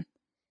övningen?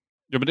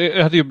 Ja, men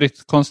det hade ju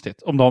blivit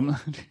konstigt om de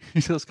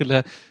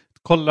skulle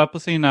kolla på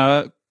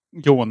sina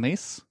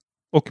yonis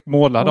och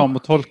måla dem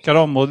och tolka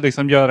dem och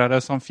göra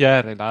det som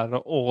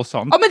fjärilar och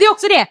sånt. Ja, men det är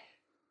också det.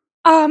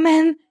 Ja,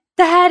 men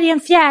det här är en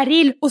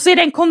fjäril och så är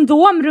det en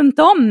kondom runt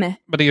om.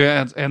 Men det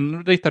är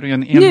ju ritar ju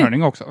en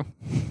enhörning också.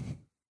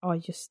 Ja,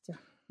 just det.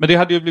 Men det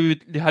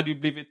hade ju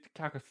blivit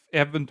kanske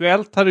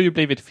eventuellt hade det ju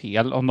blivit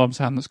fel om de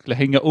sen skulle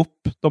hänga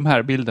upp de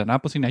här bilderna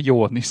på sina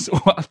yonis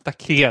och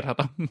attackera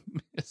dem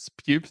med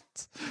spjut.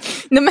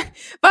 Nej, men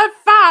vad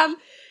fan?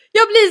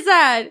 Jag blir så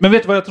här. Men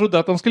vet du vad jag trodde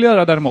att de skulle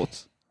göra däremot?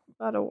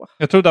 Vadå?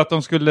 Jag trodde att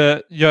de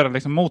skulle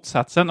göra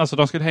motsatsen. Alltså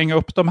de skulle hänga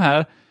upp de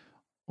här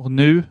och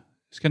nu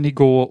ska ni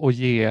gå och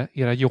ge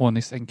era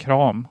yonis en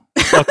kram.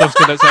 Så att de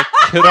skulle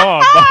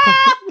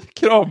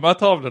krama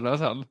tavlorna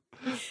sen.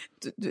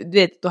 Du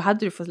vet, då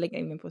hade du fått lägga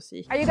in min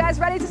musik. Are you guys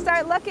ready to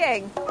start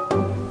looking?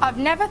 I've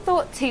never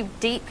thought too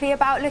deeply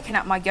about looking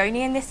at my yoni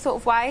in this sort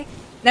of way.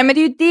 Nej, men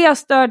det är ju det jag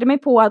störde mig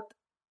på, att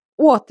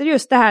åter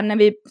just det här när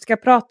vi ska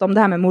prata om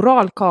det här med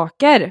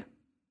moralkakor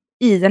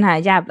i den här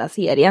jävla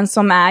serien,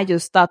 som är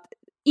just att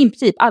i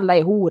princip alla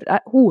är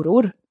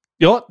horor.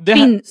 Ja, det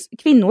här...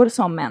 Kvinnor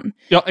som män.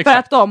 Ja, exakt. För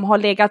att de har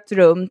legat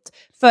runt,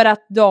 för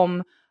att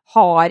de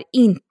har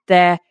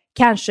inte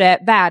kanske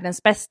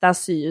världens bästa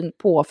syn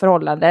på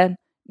förhållanden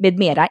med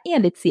mera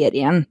enligt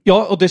serien.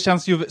 Ja, och det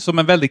känns ju som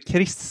en väldigt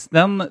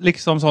kristen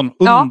liksom sån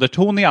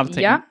underton i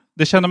allting. Ja.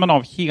 Det känner man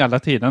av hela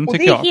tiden, och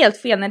tycker jag. Och det är helt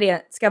fel när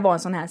det ska vara en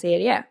sån här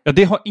serie. Ja,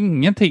 det har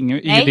ingenting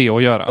i det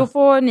att göra. Då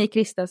får ni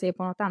kristna se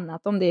på något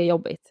annat om det är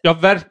jobbigt. Ja,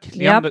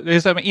 verkligen. Ja. Det är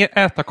så här,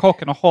 äta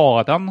kakan och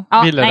ha den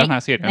ville den här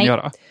serien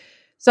göra.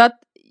 Så att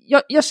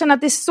jag känner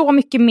att det är så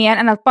mycket mer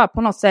än att bara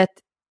på något sätt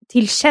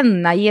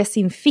tillkännage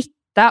sin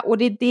fitta. Och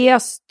det är det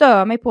jag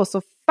stör mig på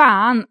så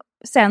fan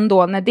sen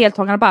då när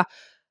deltagarna bara,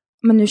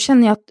 men nu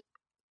känner jag att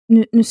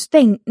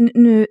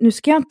nu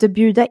ska jag inte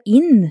bjuda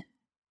in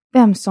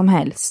vem som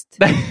helst.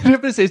 Nej,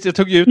 precis. Jag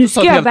tog ut nu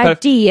ska jag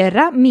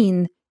värdera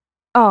min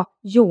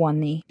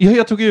Joni. Ja,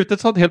 jag tog ut ett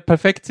sånt helt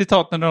perfekt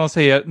citat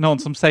när någon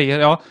som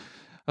säger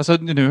alltså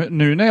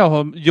nu när jag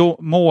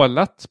har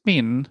målat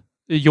min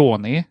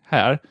Joni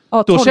här,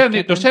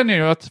 då känner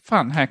jag att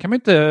fan, här kan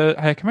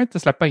man inte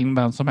släppa in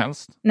vem som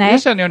helst. Nej. Det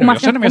känner jag nu.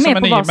 Jag känner mig som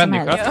en ny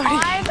människa.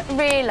 I've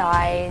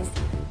realised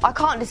I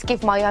can't just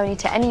give my Yoni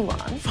to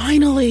anyone.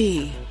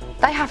 Finally.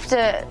 They have to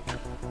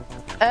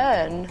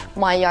earn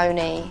my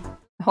Yoni.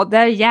 Ja, det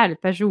är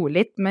jävligt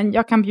personligt, men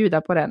jag kan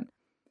bjuda på den.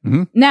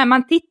 Mm. När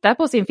man tittar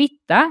på sin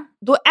fitta,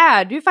 då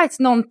är det ju faktiskt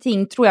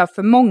någonting, tror jag,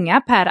 för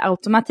många per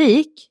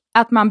automatik,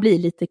 att man blir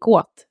lite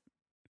kåt.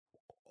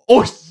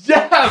 Åh,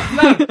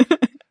 jävlar!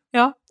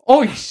 Ja.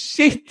 Oj,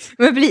 shit!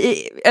 Men det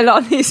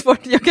är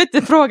svårt, jag kan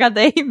inte fråga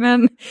dig,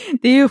 men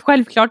det är ju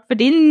självklart för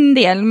din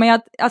del.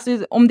 Men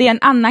alltså, om det är en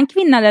annan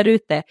kvinna där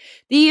ute,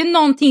 det är ju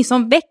någonting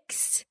som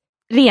väcks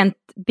rent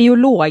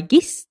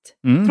biologiskt,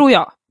 tror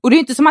jag. Och det är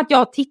inte som att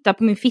jag tittar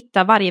på min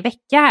fitta varje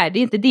vecka här. Det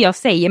är inte det jag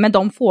säger med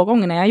de få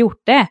gångerna jag har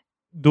gjort det.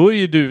 Då är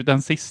ju du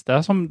den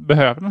sista som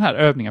behöver den här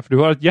övningen. För du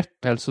har ett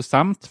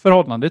jättehälsosamt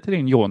förhållande till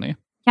din Joni.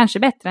 Kanske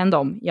bättre än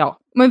dem, ja.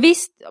 Men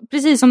visst,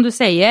 precis som du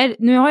säger.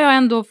 Nu har jag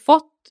ändå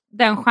fått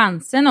den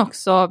chansen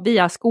också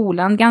via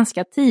skolan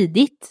ganska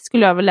tidigt.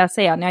 Skulle jag vilja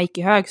säga när jag gick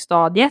i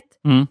högstadiet.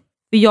 Mm.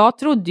 För jag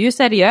trodde ju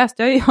seriöst,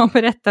 det har jag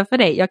berättat för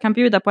dig. Jag kan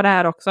bjuda på det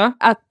här också.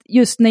 Att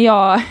just när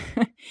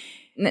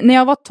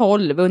jag var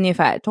 12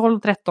 ungefär,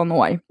 12-13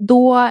 år,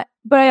 då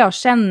började jag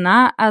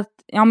känna att,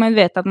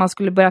 att man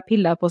skulle börja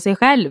pilla på sig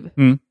själv.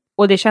 Mm.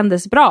 Och det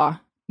kändes bra.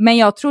 Men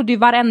jag trodde ju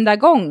varenda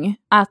gång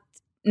att,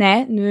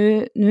 nej,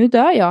 nu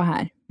dör jag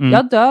här. Mm.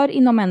 Jag dör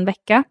inom en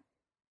vecka.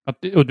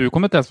 Och du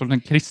kommer inte ens från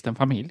en kristen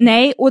familj.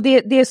 Nej, och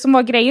det som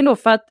var grejen då,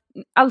 för att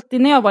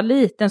alltid när jag var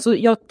liten så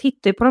jag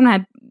tittade på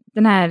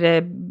den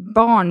här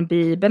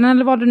barnbibeln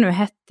eller vad det nu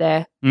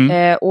hette.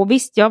 Mm. Och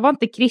visst, jag var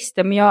inte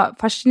kristen, men jag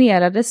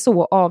fascinerades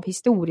så av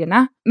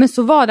historierna. Men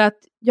så var det att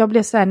jag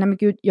blev så här, nej men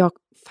gud,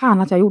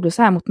 fan att jag gjorde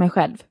så här mot mig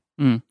själv.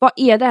 Mm. Vad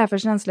är det här för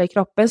känsla i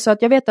kroppen? Så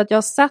att jag vet att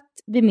jag satt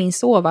vid min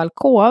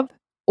sovalkov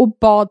och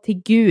bad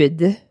till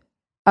Gud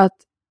att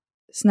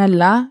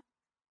snälla,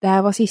 det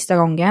här var sista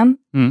gången.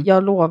 Mm.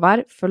 Jag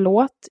lovar,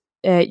 förlåt.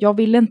 Jag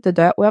vill inte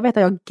dö. Och jag vet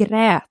att jag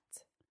grät.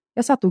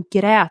 Jag satt och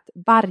grät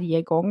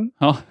varje gång.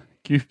 Ja,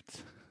 gud.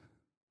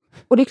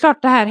 Och det är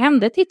klart det här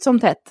hände titt som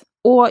tätt.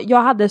 Och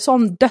jag hade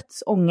sån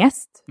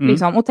dödsångest.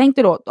 Liksom, och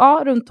tänkte då,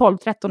 runt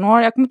 12-13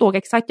 år. Jag kommer inte ihåg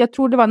exakt. Jag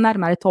tror det var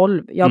närmare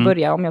 12 jag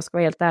började, om jag ska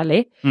vara helt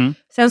ärlig. Mm.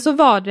 Sen så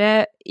var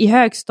det i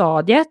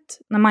högstadiet,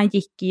 när man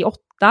gick i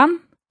 8:an.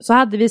 Så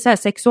hade vi så här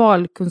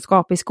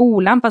sexualkunskap i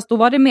skolan. Fast då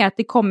var det mer att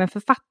det kom en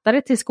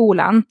författare till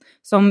skolan.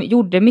 Som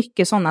gjorde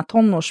mycket sådana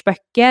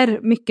tonårsböcker.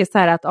 Mycket så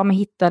här att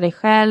hitta dig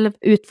själv.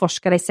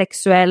 Utforska dig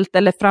sexuellt.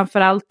 Eller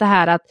framförallt det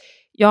här att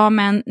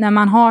men när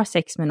man har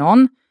sex med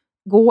någon.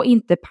 Gå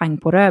inte pang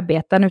på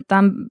rödbetan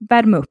utan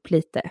värma upp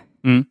lite.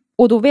 Mm.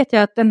 Och då vet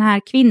jag att den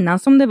här kvinnan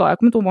som det var. Jag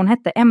kommer inte ihåg vad hon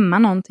hette. Emma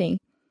någonting.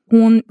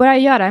 Hon började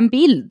göra en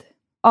bild.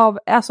 Av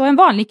alltså en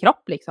vanlig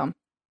kropp liksom.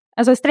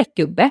 Alltså en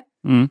streckgubbe.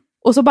 Mm.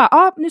 Och så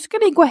bara, nu ska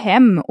ni gå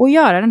hem och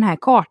göra den här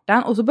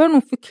kartan. Och så började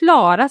hon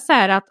förklara så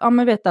här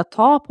att,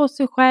 ta på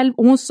sig själv.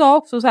 Och hon sa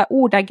också så här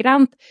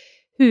ordagrant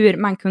hur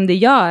man kunde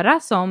göra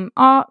som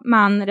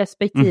man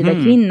respektive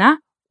kvinna.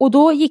 Och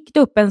då gick det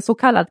upp en så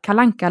kallad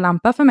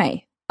kalanka-lampa för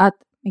mig. Att,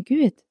 men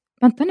gud,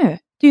 vänta nu.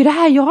 Det är ju det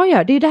här jag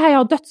gör. Det är ju det här jag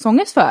har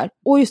dödsångest för.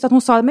 Och just att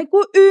hon sa, men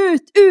gå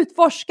ut,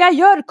 utforska,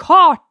 gör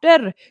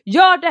kartor,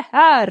 gör det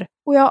här.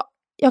 Och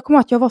jag kommer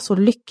att jag var så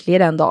lycklig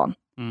den dagen.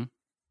 Mm.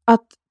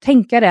 Att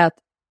tänka det att,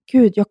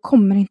 gud, jag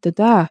kommer inte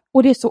dö.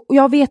 Och det är så, och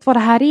jag vet vad det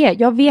här är.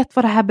 Jag vet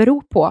vad det här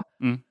beror på.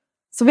 Mm.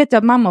 Så vet jag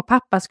att mamma och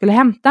pappa skulle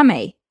hämta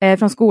mig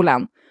från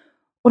skolan.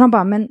 Och de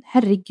bara, men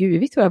herregud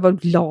Victoria,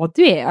 vad glad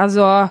du är.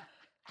 Alltså,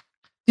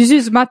 det ser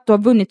ut som att du har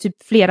vunnit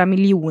typ flera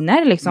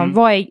miljoner. Liksom. Mm.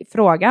 Vad är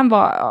frågan?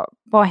 Vad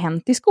har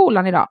hänt i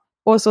skolan idag?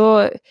 Och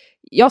så,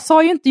 jag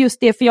sa ju inte just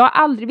det, för jag har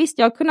aldrig visst,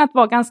 jag har kunnat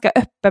vara ganska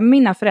öppen med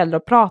mina föräldrar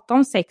och prata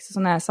om sex och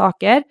såna här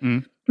saker.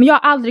 Mm. Men jag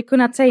har aldrig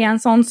kunnat säga en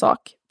sån sak.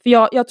 För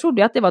jag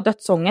trodde att det var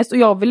dödsångest. Och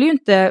jag ville ju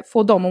inte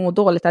få dem att må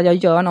dåligt att jag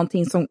gör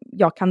någonting som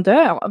jag kan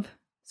dö av.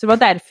 Så det var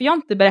därför jag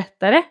inte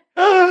berättade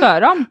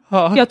för dem.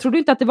 Ja. För jag trodde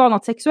inte att det var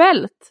något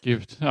sexuellt.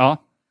 Gud, ja.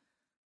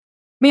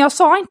 Men jag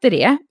sa inte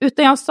det.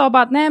 Utan jag sa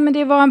bara att nej, men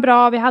det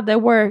var vi hade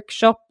en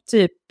workshop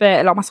typ,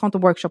 eller man sa inte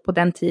workshop på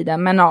den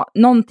tiden, men ja,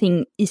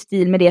 någonting i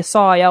stil med det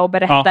sa jag och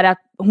berättade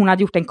att hon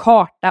hade gjort en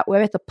karta och jag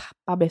vet att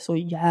pappa blev så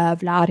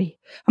jävla arg.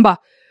 Han bara,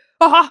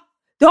 haha,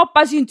 det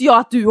hoppas ju inte jag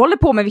att du håller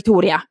på med,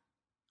 Victoria.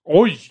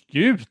 Oj,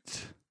 gud!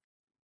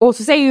 Och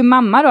så säger ju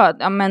mamma då,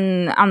 ja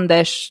men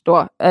Anders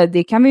då,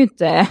 det kan vi ju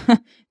inte,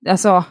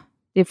 alltså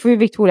det får ju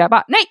Victoria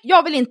bara, nej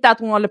jag vill inte att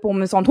hon håller på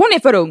med sånt, hon är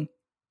för ung.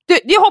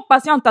 Det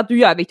hoppas jag inte att du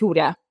gör,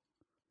 Victoria.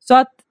 Så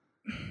att,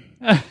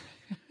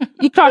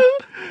 det är klart,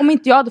 om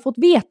inte jag hade fått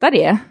veta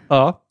det,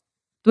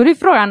 då är det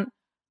frågan,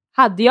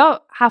 hade jag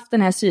haft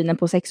den här synen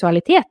på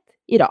sexualitet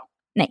idag?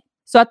 Nej.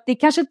 Så att det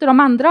kanske inte de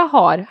andra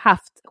har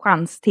haft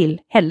chans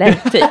till heller,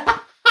 typ.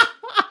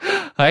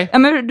 Nej. Ja,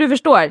 men du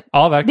förstår.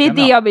 Ja, verkligen,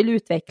 det är det jag vill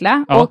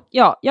utveckla. Ja. Och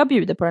ja, jag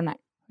bjuder på den här.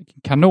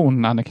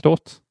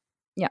 Kanonanekdot.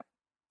 Ja.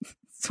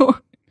 Så.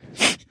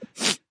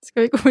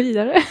 Ska vi gå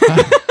vidare?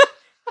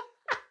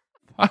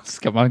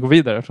 Ska man gå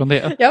vidare från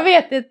det? Jag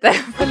vet inte.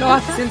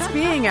 Förlåt. Since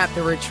being at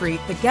the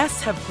retreat, the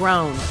guests have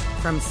grown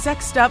from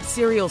sexed up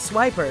serial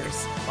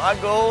swipers.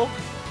 My goal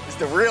is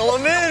to reel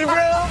them in,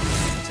 bro.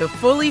 To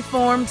fully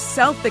formed,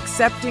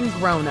 self-accepting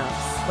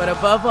grown-ups. But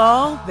above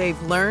all,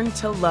 they've learned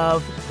to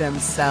love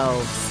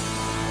themselves.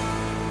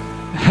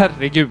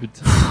 Herregud,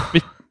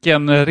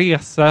 vilken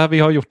resa vi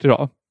har gjort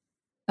idag.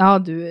 Ja,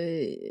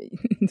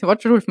 det var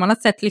så roligt. Man har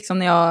sett liksom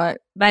när jag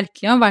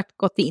verkligen har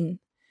gått in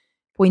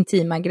på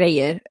intima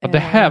grejer. Ja, det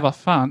här var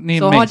fan,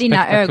 så har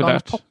dina ögon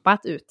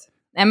poppat ut.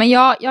 Nej, men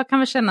jag kan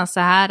väl känna så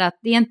här att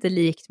det är inte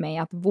likt mig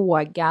att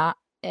våga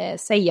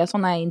säga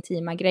sådana här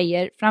intima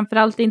grejer.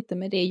 Framförallt inte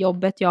med det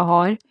jobbet jag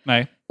har.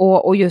 Nej.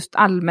 Och just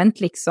allmänt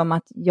liksom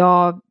att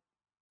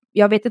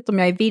jag vet inte om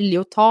jag är villig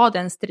att ta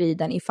den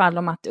striden ifall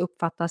om att det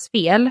uppfattas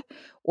fel.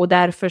 Och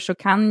därför så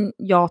kan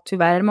jag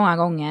tyvärr många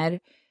gånger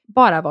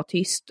bara vara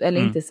tyst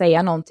eller inte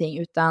säga någonting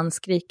utan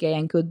skrika i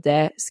en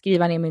kudde,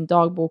 skriva ner min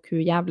dagbok hur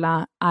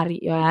jävla arg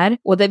jag är.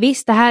 Och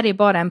visst, det här är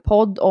bara en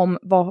podd om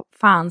vad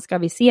fan ska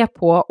vi se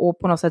på och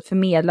på något sätt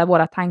förmedla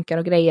våra tankar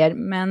och grejer.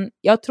 Men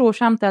jag tror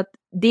samtidigt att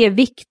det är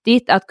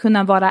viktigt att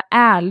kunna vara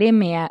ärlig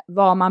med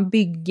vad man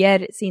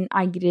bygger sin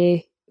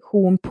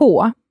aggression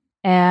på.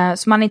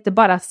 Så man inte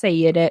bara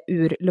säger det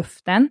ur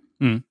luften.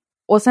 Mm.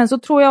 Och sen så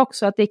tror jag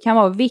också att det kan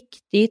vara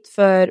viktigt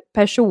för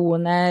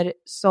personer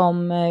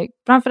som,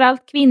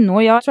 framförallt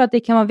kvinnor, jag tror att det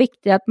kan vara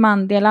viktigt att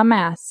man delar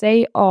med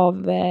sig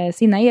av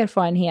sina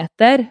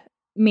erfarenheter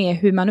med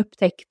hur man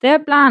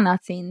upptäckte bland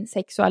annat sin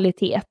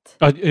sexualitet.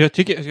 Ja,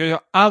 jag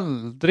har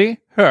aldrig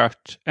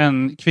hört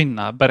en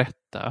kvinna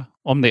berätta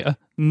om det.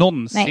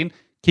 Någonsin. Nej.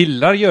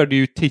 Killar gör det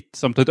ju titt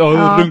som att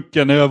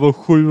runka när jag var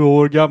 7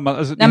 år gammal.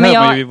 Alltså, det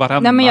hör man ju i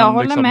varannan. Nej, men jag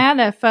håller liksom. med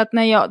det. För att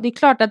det är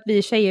klart att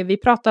vi tjejer, vi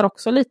pratar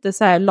också lite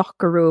så här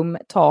locker room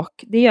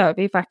talk. Det gör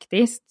vi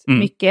faktiskt.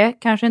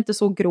 Mycket. Kanske inte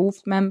så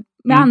grovt, men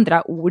med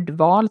andra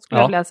ordval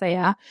skulle jag vilja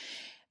säga.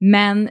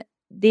 Men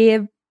det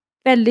är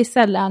väldigt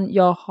sällan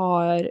jag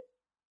har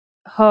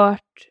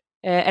hört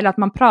eller att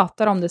man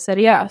pratar om det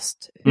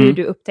seriöst. Hur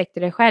du upptäckte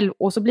det själv.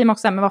 Och så blir man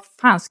också så här, men vad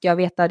fan ska jag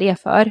veta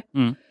det för?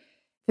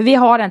 För vi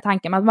har den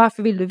tanken att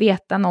varför vill du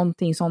veta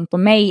någonting sånt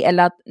om mig?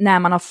 Eller att när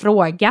man har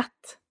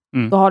frågat,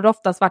 då har det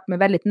oftast varit med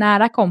väldigt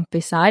nära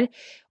kompisar.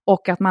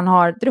 Och att man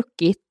har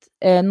druckit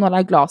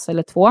några glas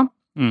eller 2.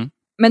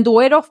 Men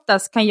då är det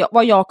oftast,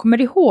 vad jag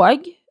kommer ihåg,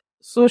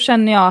 så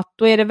känner jag att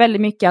då är det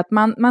väldigt mycket att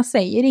man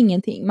säger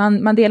ingenting.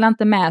 Man delar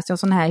inte med sig av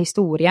sån här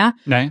historia.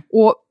 Nej.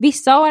 Och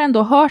vissa har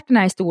ändå hört den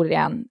här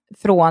historien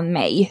från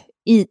mig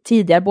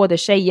tidigare, både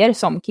tjejer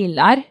som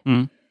killar.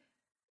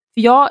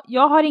 För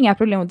jag har inga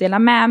problem att dela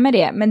med mig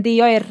det. Men det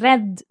jag är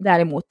rädd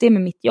däremot, det är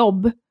med mitt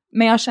jobb.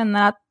 Men jag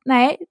känner att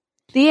nej,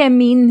 det är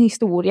min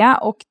historia.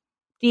 Och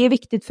det är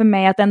viktigt för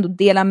mig att ändå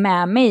dela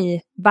med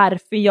mig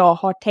varför jag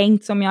har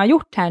tänkt som jag har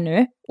gjort här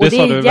nu. Och det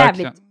är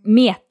jävligt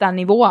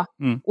metanivå.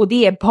 Och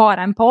det är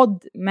bara en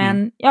podd.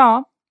 Men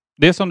ja.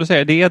 Det är som du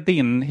säger, det är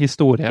din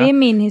historia. Det är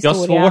min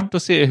historia. Jag har svårt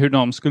att se hur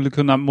de skulle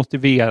kunna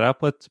motivera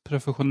på ett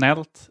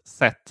professionellt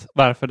sätt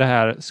varför det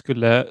här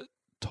skulle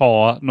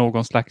ta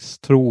någon slags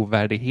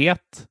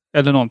trovärdighet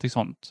eller någonting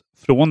sånt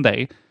från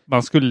dig.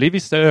 Man skulle i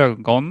vissa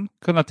ögon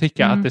kunna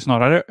tycka att det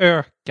snarare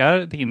ökar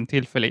din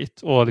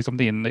tillförlit och liksom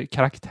din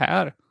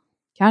karaktär.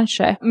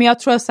 Kanske. Men jag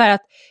tror så här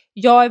att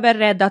jag är väl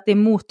rädd att det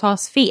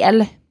mottas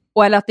fel.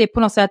 Eller att det är på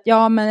något sätt,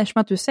 ja men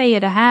eftersom att du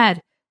säger det här,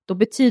 då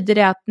betyder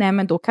det att nej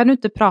men då kan du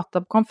inte prata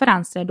på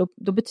konferenser.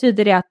 Då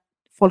betyder det att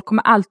folk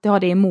kommer alltid ha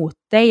det emot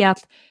dig, att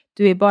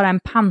du är bara en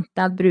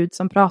pantad brud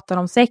som pratar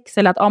om sex.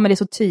 Eller att men det är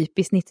så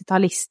typiskt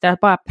 90-talister att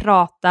bara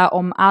prata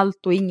om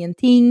allt och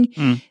ingenting.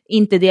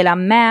 Inte dela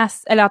med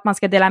sig. Eller att man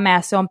ska dela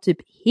med sig om typ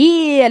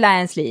hela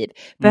ens liv.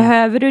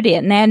 Behöver du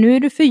det? Nej, nu är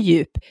du för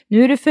djup.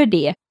 Nu är du för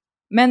det.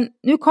 Men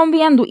nu kom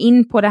vi ändå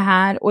in på det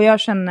här. Och jag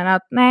känner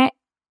att nej,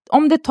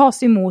 om det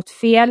tas emot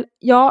fel,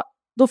 ja,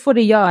 då får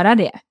det göra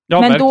det.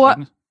 Ja, men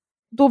verkligen.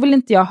 då vill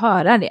inte jag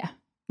höra det.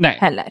 Nej,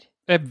 heller.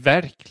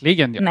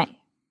 Verkligen. Ja. Nej.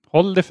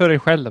 Håll det för dig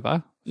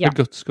själva. För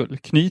Guds skull.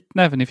 Knyt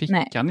näven i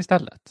fickan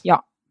istället.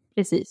 Ja,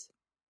 precis.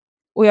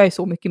 Och jag är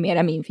så mycket mer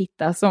än min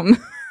fitta som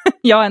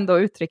jag ändå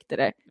uttryckte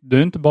det. Du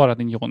är inte bara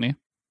din Johnny.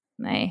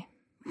 Nej.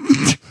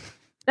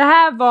 Det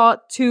här var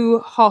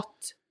too hot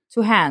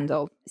to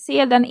handle.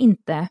 Se den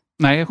inte.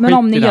 Nej, men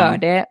om ni i den. gör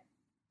det,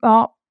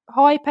 ja,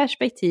 ha i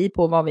perspektiv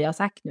på vad vi har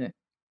sagt nu.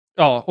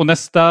 Ja, och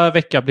nästa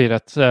vecka blir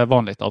ett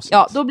vanligt avsnitt.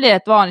 Ja, då blir det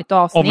ett vanligt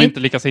avsnitt. Om vi inte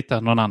lyckas hitta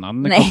någon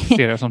annan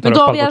serie som tar men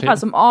då upp har vi i alla fall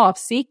som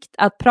avsikt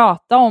att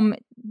prata om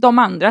de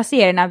andra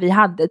serierna vi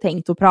hade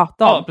tänkt att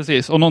prata om. Ja,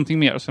 precis. Och någonting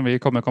mer som vi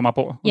kommer komma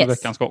på under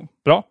veckans gång.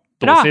 Bra.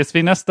 Då Bra. ses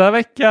vi nästa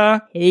vecka.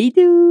 Hej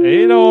då!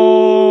 Hej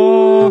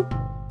då!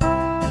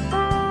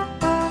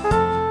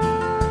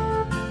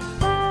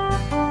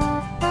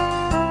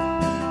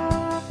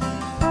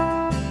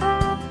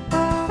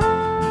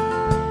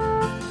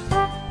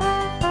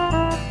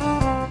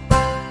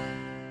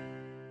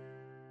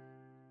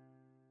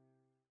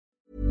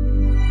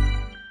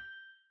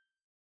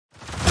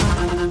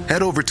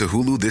 Head over to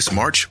Hulu this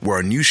March, where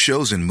our new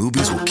shows and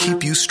movies will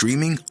keep you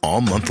streaming all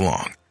month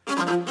long.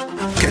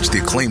 Catch the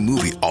acclaimed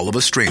movie All of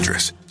Us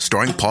Strangers,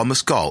 starring Paul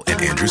Mescal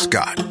and Andrew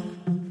Scott.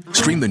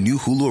 Stream the new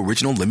Hulu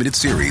original limited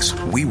series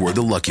We Were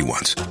the Lucky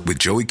Ones with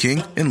Joey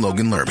King and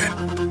Logan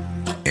Lerman.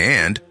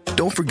 And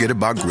don't forget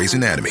about Grey's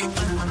Anatomy.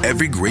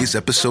 Every Grey's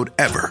episode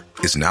ever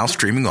is now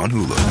streaming on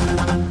Hulu.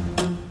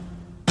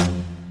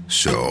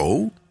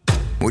 So,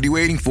 what are you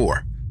waiting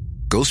for?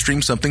 Go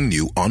stream something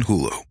new on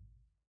Hulu.